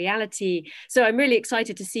than a reality. So I'm really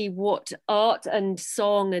excited to see what art and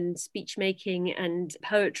song and speech making and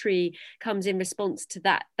poetry comes in response to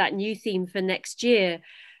that new theme for next year.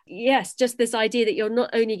 Yes, just this idea that you're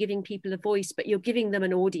not only giving people a voice, but you're giving them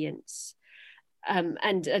an audience.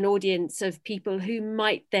 And an audience of people who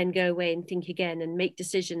might then go away and think again and make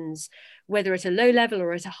decisions, whether at a low level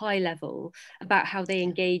or at a high level, about how they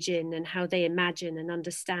engage in and how they imagine and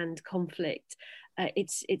understand conflict.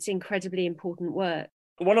 It's incredibly important work.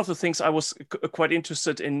 One of the things I was quite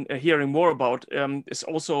interested in hearing more about is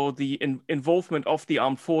also the involvement of the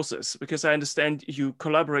armed forces, because I understand you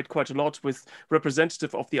collaborate quite a lot with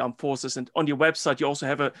representative of the armed forces, and on your website you also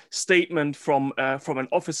have a statement from an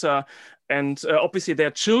officer, and obviously there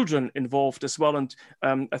are children involved as well, and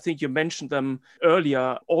I think you mentioned them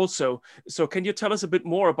earlier also. So can you tell us a bit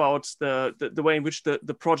more about the way in which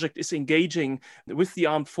the project is engaging with the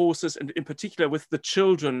armed forces, and in particular with the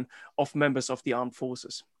children of members of the armed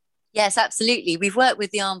forces? Yes, absolutely. We've worked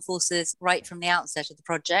with the armed forces right from the outset of the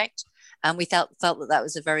project, and we felt that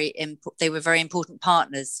was they were very important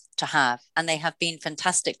partners to have, and they have been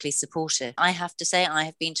fantastically supportive. I have to say, I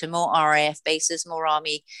have been to more RAF bases, more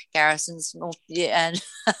army garrisons,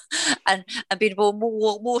 and been aboard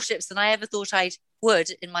more warships than I ever thought I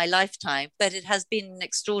would in my lifetime. But it has been an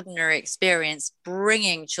extraordinary experience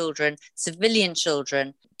bringing children, civilian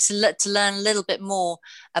children, to learn a little bit more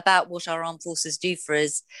about what our armed forces do for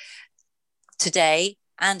us today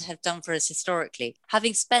and have done for us historically.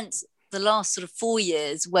 Having spent the last sort of 4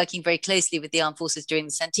 years working very closely with the armed forces during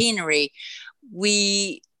the centenary,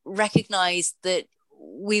 we recognized that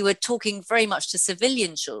we were talking very much to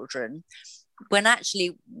civilian children, when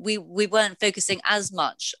actually we weren't focusing as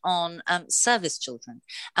much on service children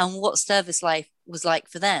and what service life was like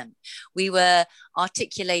for them. We were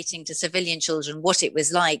articulating to civilian children what it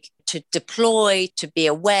was like to deploy, to be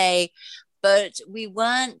away, but we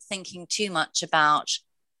weren't thinking too much about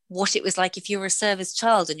what it was like if you were a service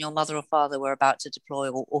child and your mother or father were about to deploy,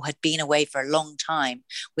 or had been away for a long time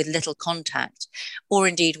with little contact, or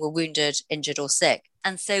indeed were wounded, injured or sick.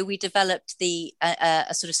 And so we developed a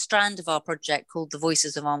sort of strand of our project called the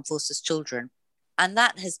Voices of Armed Forces Children. And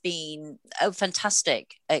that has been a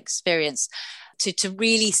fantastic experience to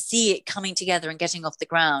really see it coming together and getting off the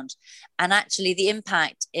ground. And actually the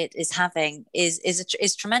impact it is having is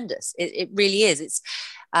tremendous. It really is.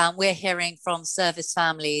 We're hearing from service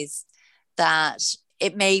families that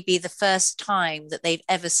it may be the first time that they've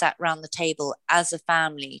ever sat around the table as a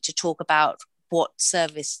family to talk about what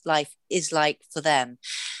service life is like for them.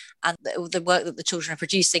 And the work that the children are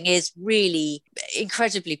producing is really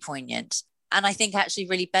incredibly poignant. And I think actually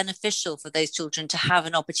really beneficial for those children to have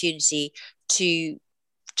an opportunity to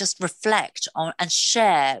just reflect on and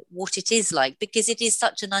share what it is like, because it is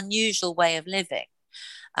such an unusual way of living.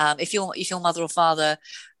 If your mother or father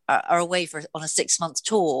are away on a 6-month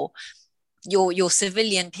tour, your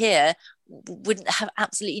civilian peer wouldn't have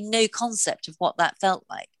absolutely no concept of what that felt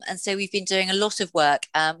like. And so we've been doing a lot of work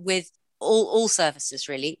with all services,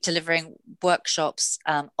 really, delivering workshops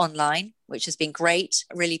online, which has been great,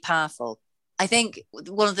 really powerful. I think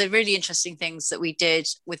one of the really interesting things that we did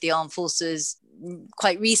with the armed forces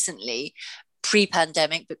quite recently,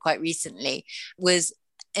 pre-pandemic, but quite recently, was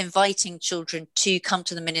inviting children to come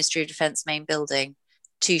to the Ministry of Defence main building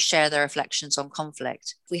to share their reflections on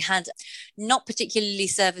conflict. We had not particularly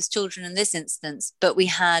service children in this instance, but we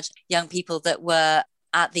had young people that were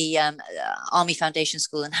at the Army Foundation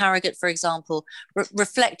School in Harrogate, for example,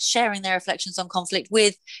 sharing their reflections on conflict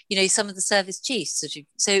with, some of the service chiefs.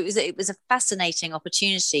 So it was a fascinating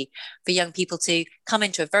opportunity for young people to come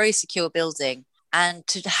into a very secure building and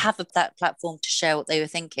to have that platform to share what they were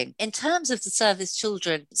thinking. In terms of the service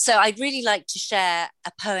children, so I'd really like to share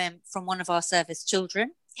a poem from one of our service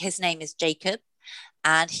children. His name is Jacob,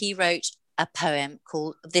 and he wrote a poem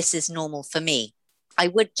called This Is Normal for Me. I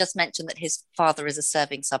would just mention that his father is a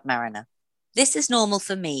serving submariner. This is normal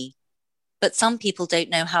for me, but some people don't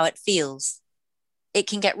know how it feels. It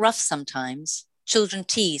can get rough sometimes. Children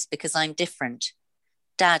tease because I'm different.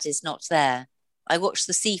 Dad is not there. I watch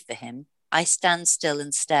the sea for him. I stand still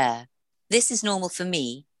and stare. This is normal for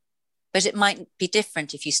me, but it might be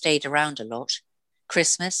different if you stayed around a lot.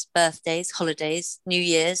 Christmas, birthdays, holidays, New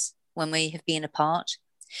Year's, when we have been apart.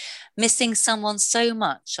 Missing someone so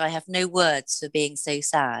much, I have no words for being so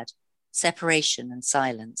sad. Separation and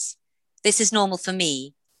silence. This is normal for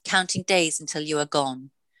me, counting days until you are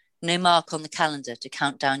gone. No mark on the calendar to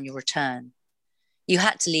count down your return. You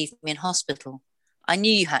had to leave me in hospital. I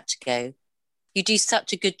knew you had to go. You do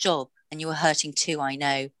such a good job, and you were hurting too, I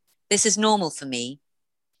know. This is normal for me.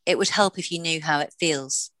 It would help if you knew how it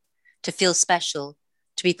feels. To feel special,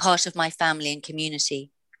 to be part of my family and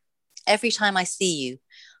community. Every time I see you,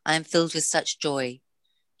 I am filled with such joy.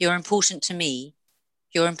 You're important to me.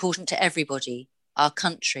 You're important to everybody, our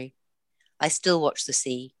country. I still watch the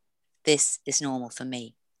sea. This is normal for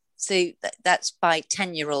me. So that's by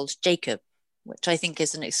 10-year-old Jacob, which I think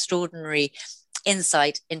is an extraordinary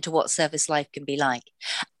insight into what service life can be like.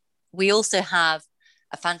 We also have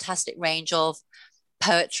a fantastic range of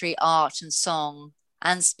poetry, art and song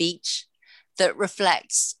and speech that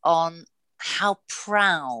reflects on how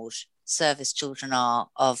proud service children are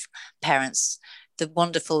of parents, the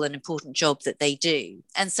wonderful and important job that they do.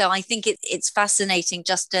 And so I think it's fascinating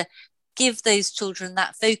just to give those children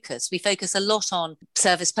that focus. We focus a lot on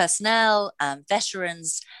service personnel,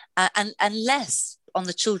 veterans, and less on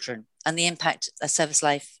the children and the impact a service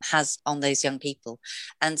life has on those young people.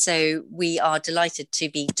 And so we are delighted to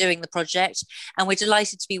be doing the project, and we're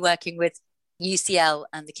delighted to be working with UCL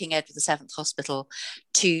and the King Edward VII Hospital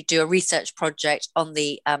to do a research project on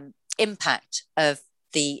the impact of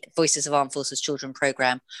the Voices of Armed Forces Children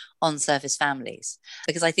programme on service families,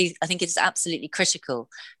 because I think it is absolutely critical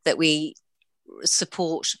that we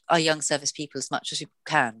support our young service people as much as we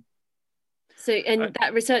can. So, and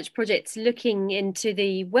that research project's looking into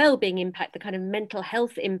the well-being impact, the kind of mental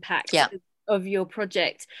health impact of your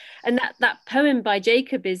project, and that poem by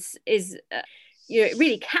Jacob is it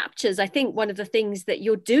really captures, I think, one of the things that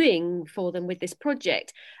you're doing for them with this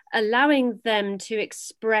project, allowing them to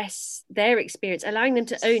express their experience, allowing them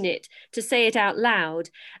to own it, to say it out loud,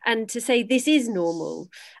 and to say this is normal.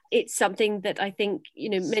 It's something that I think,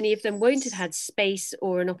 many of them won't have had space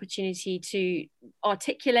or an opportunity to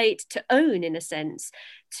articulate, to own, in a sense,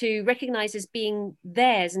 to recognize as being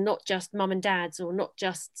theirs, not just mum and dad's or not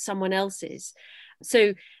just someone else's.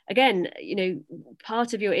 So again,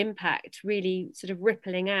 part of your impact really sort of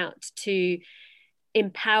rippling out to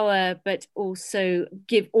empower, but also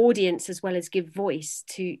give audience as well as give voice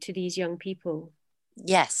to these young people.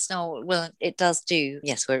 Yes, no, well, it does do.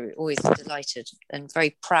 Yes, we're always delighted and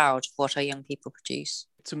very proud of what our young people produce.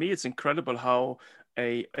 To me, it's incredible how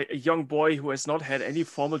a young boy who has not had any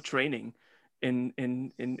formal training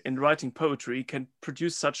in writing poetry can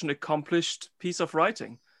produce such an accomplished piece of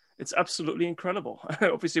writing. It's absolutely incredible.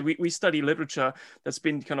 Obviously, we study literature that's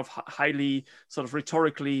been kind of highly sort of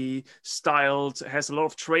rhetorically styled, has a lot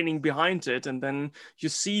of training behind it. And then you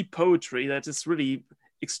see poetry that is really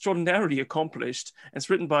extraordinarily accomplished.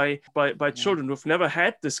 It's written by children who've never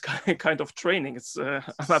had this kind of training. It's I'm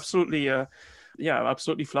absolutely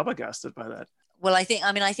absolutely flabbergasted by that. Well, I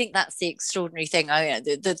think that's the extraordinary thing.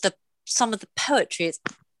 The some of the poetry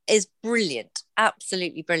is brilliant,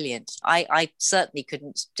 absolutely brilliant. I certainly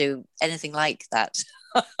couldn't do anything like that.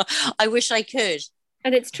 I wish I could.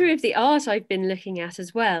 And it's true of the art I've been looking at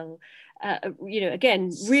as well.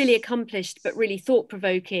 Again, really accomplished, but really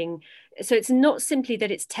thought-provoking. So it's not simply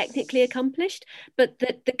that it's technically accomplished, but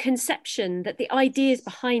that the conception, that the ideas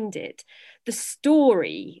behind it, the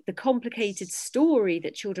story, the complicated story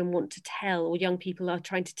that children want to tell or young people are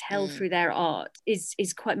trying to tell through their art is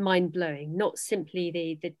quite mind-blowing, not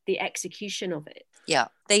simply the execution of it. Yeah,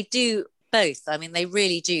 they do both. I mean, they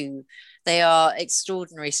really do. They are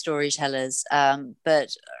extraordinary storytellers,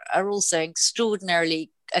 but are also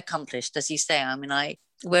extraordinarily accomplished, as you say. I mean,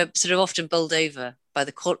 we're sort of often bowled over by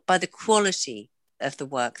the quality of the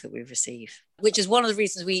work that we receive, which is one of the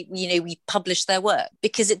reasons we publish their work,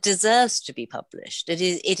 because it deserves to be published. It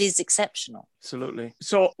is exceptional. Absolutely.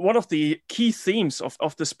 So one of the key themes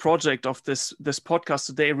of this project, of this podcast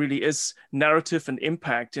today, really is narrative and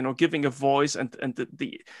impact, giving a voice and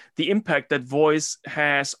the impact that voice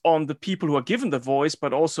has on the people who are given the voice,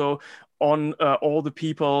 but also on all the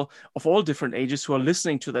people of all different ages who are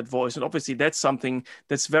listening to that voice. And obviously that's something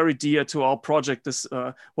that's very dear to our project, this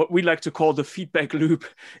what we like to call the feedback loop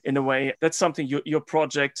in a way. That's something your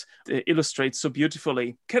project illustrates so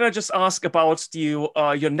beautifully. Can I just ask about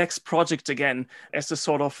your next project again, as a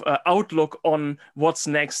sort of outlook on what's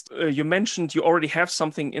next? You mentioned you already have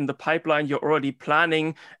something in the pipeline. You're already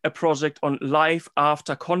planning a project on life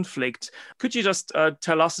after conflict. Could you just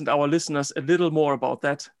tell us and our listeners a little more about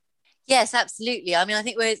that? Yes, absolutely. I mean, I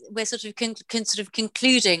think we're sort of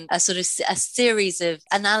concluding a series of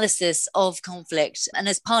analysis of conflict, and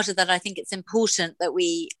as part of that, I think it's important that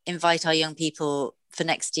we invite our young people for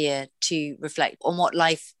next year to reflect on what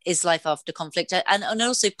life after conflict, and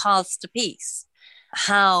also paths to peace,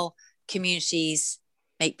 how communities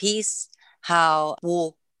make peace, how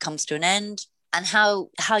war comes to an end, and how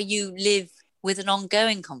you live with an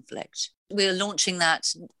ongoing conflict. We're launching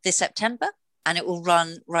that this September, and it will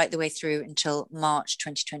run right the way through until March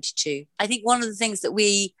 2022. I think one of the things that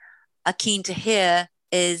we are keen to hear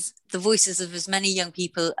is the voices of as many young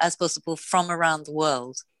people as possible from around the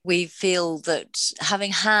world. We feel that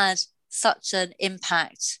having had such an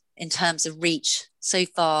impact in terms of reach so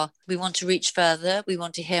far, we want to reach further. We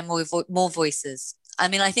want to hear more voices. I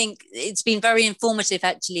mean, I think it's been very informative,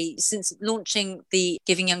 actually, since launching the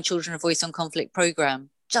Giving Young Children a Voice on Conflict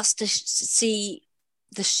programme, just to see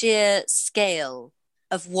the sheer scale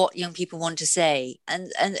of what young people want to say.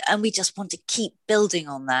 And we just want to keep building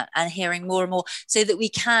on that and hearing more and more, so that we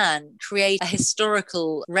can create a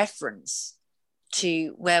historical reference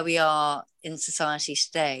to where we are in society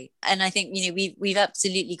today. And I think, we've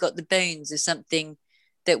absolutely got the bones of something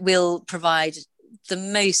that will provide the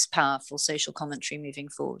most powerful social commentary moving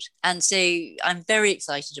forward. And so I'm very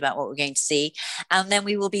excited about what we're going to see. And then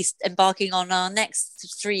we will be embarking on our next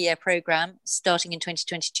 3-year programme starting in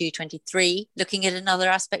 2022-23, looking at another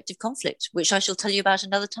aspect of conflict, which I shall tell you about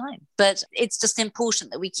another time. But it's just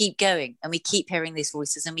important that we keep going and we keep hearing these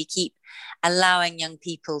voices and we keep allowing young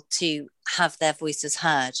people to have their voices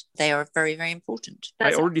heard. They are very, very important.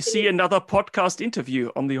 I already see another podcast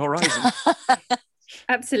interview on the horizon.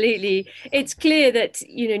 Absolutely. It's clear that,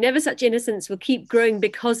 Never Such Innocence will keep growing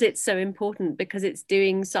because it's so important, because it's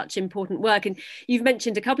doing such important work. And you've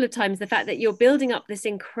mentioned a couple of times the fact that you're building up this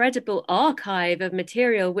incredible archive of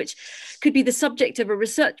material, which could be the subject of a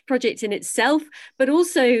research project in itself, but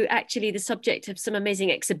also actually the subject of some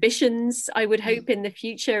amazing exhibitions. I would hope in the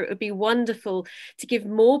future it would be wonderful to give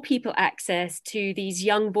more people access to these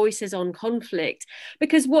young voices on conflict.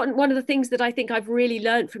 Because one of the things that I think I've really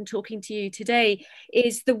learned from talking to you today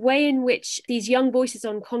is the way in which these young voices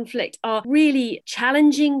on conflict are really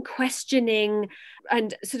challenging, questioning,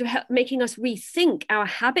 and sort of making us rethink our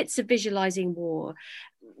habits of visualizing war.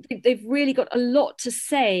 They've really got a lot to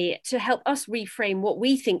say to help us reframe what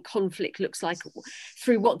we think conflict looks like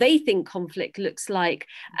through what they think conflict looks like.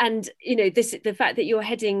 And, the fact that you're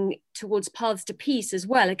heading towards paths to peace as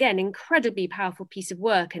well, again, incredibly powerful piece of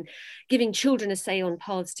work. And giving children a say on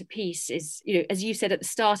paths to peace is, as you said at the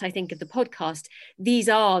start, I think, of the podcast, these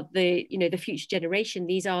are the future generation.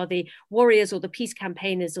 These are the warriors or the peace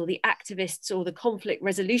campaigners or the activists or the conflict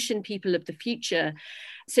resolution people of the future.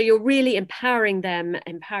 So you're really empowering them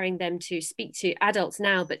to speak to adults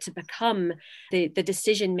now, but to become the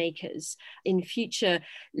decision makers in future.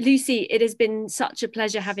 Lucy, it has been such a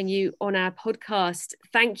pleasure having you on our podcast.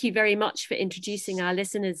 Thank you very much for introducing our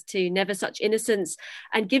listeners to Never Such Innocence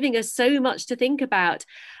and giving us so much to think about.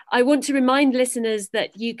 I want to remind listeners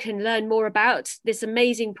that you can learn more about this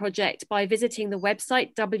amazing project by visiting the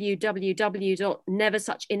website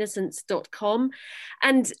www.neversuchinnocence.com.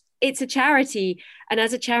 And it's a charity, and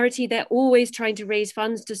as a charity, they're always trying to raise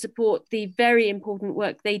funds to support the very important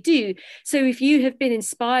work they do. So if you have been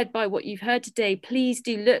inspired by what you've heard today, please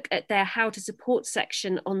do look at their How to Support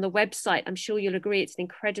section on the website. I'm sure you'll agree it's an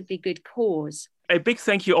incredibly good cause. A big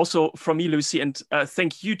thank you also from me, Lucy, and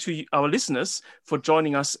thank you to our listeners for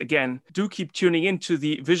joining us again. Do keep tuning in to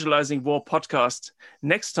the Visualizing War podcast.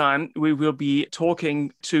 Next time, we will be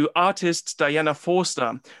talking to artist Diana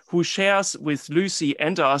Forster, who shares with Lucy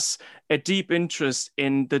and us a deep interest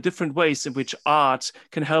in the different ways in which art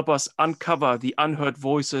can help us uncover the unheard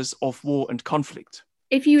voices of war and conflict.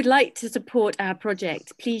 If you would like to support our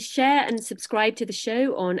project, please share and subscribe to the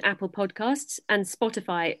show on Apple Podcasts and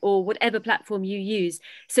Spotify or whatever platform you use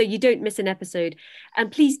so you don't miss an episode.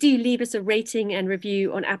 And please do leave us a rating and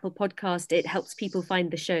review on Apple Podcast. It helps people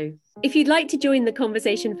find the show. If you'd like to join the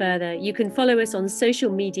conversation further, you can follow us on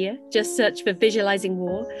social media. Just search for Visualizing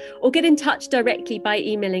War, or get in touch directly by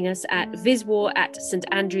emailing us at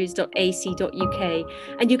viswar@standrews.ac.uk.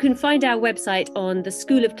 And you can find our website on the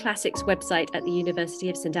School of Classics website at the University University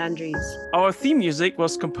of St Andrews. Our theme music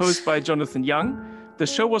was composed by Jonathan Young. The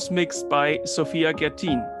show was mixed by Sophia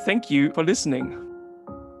Gertin. Thank you for listening.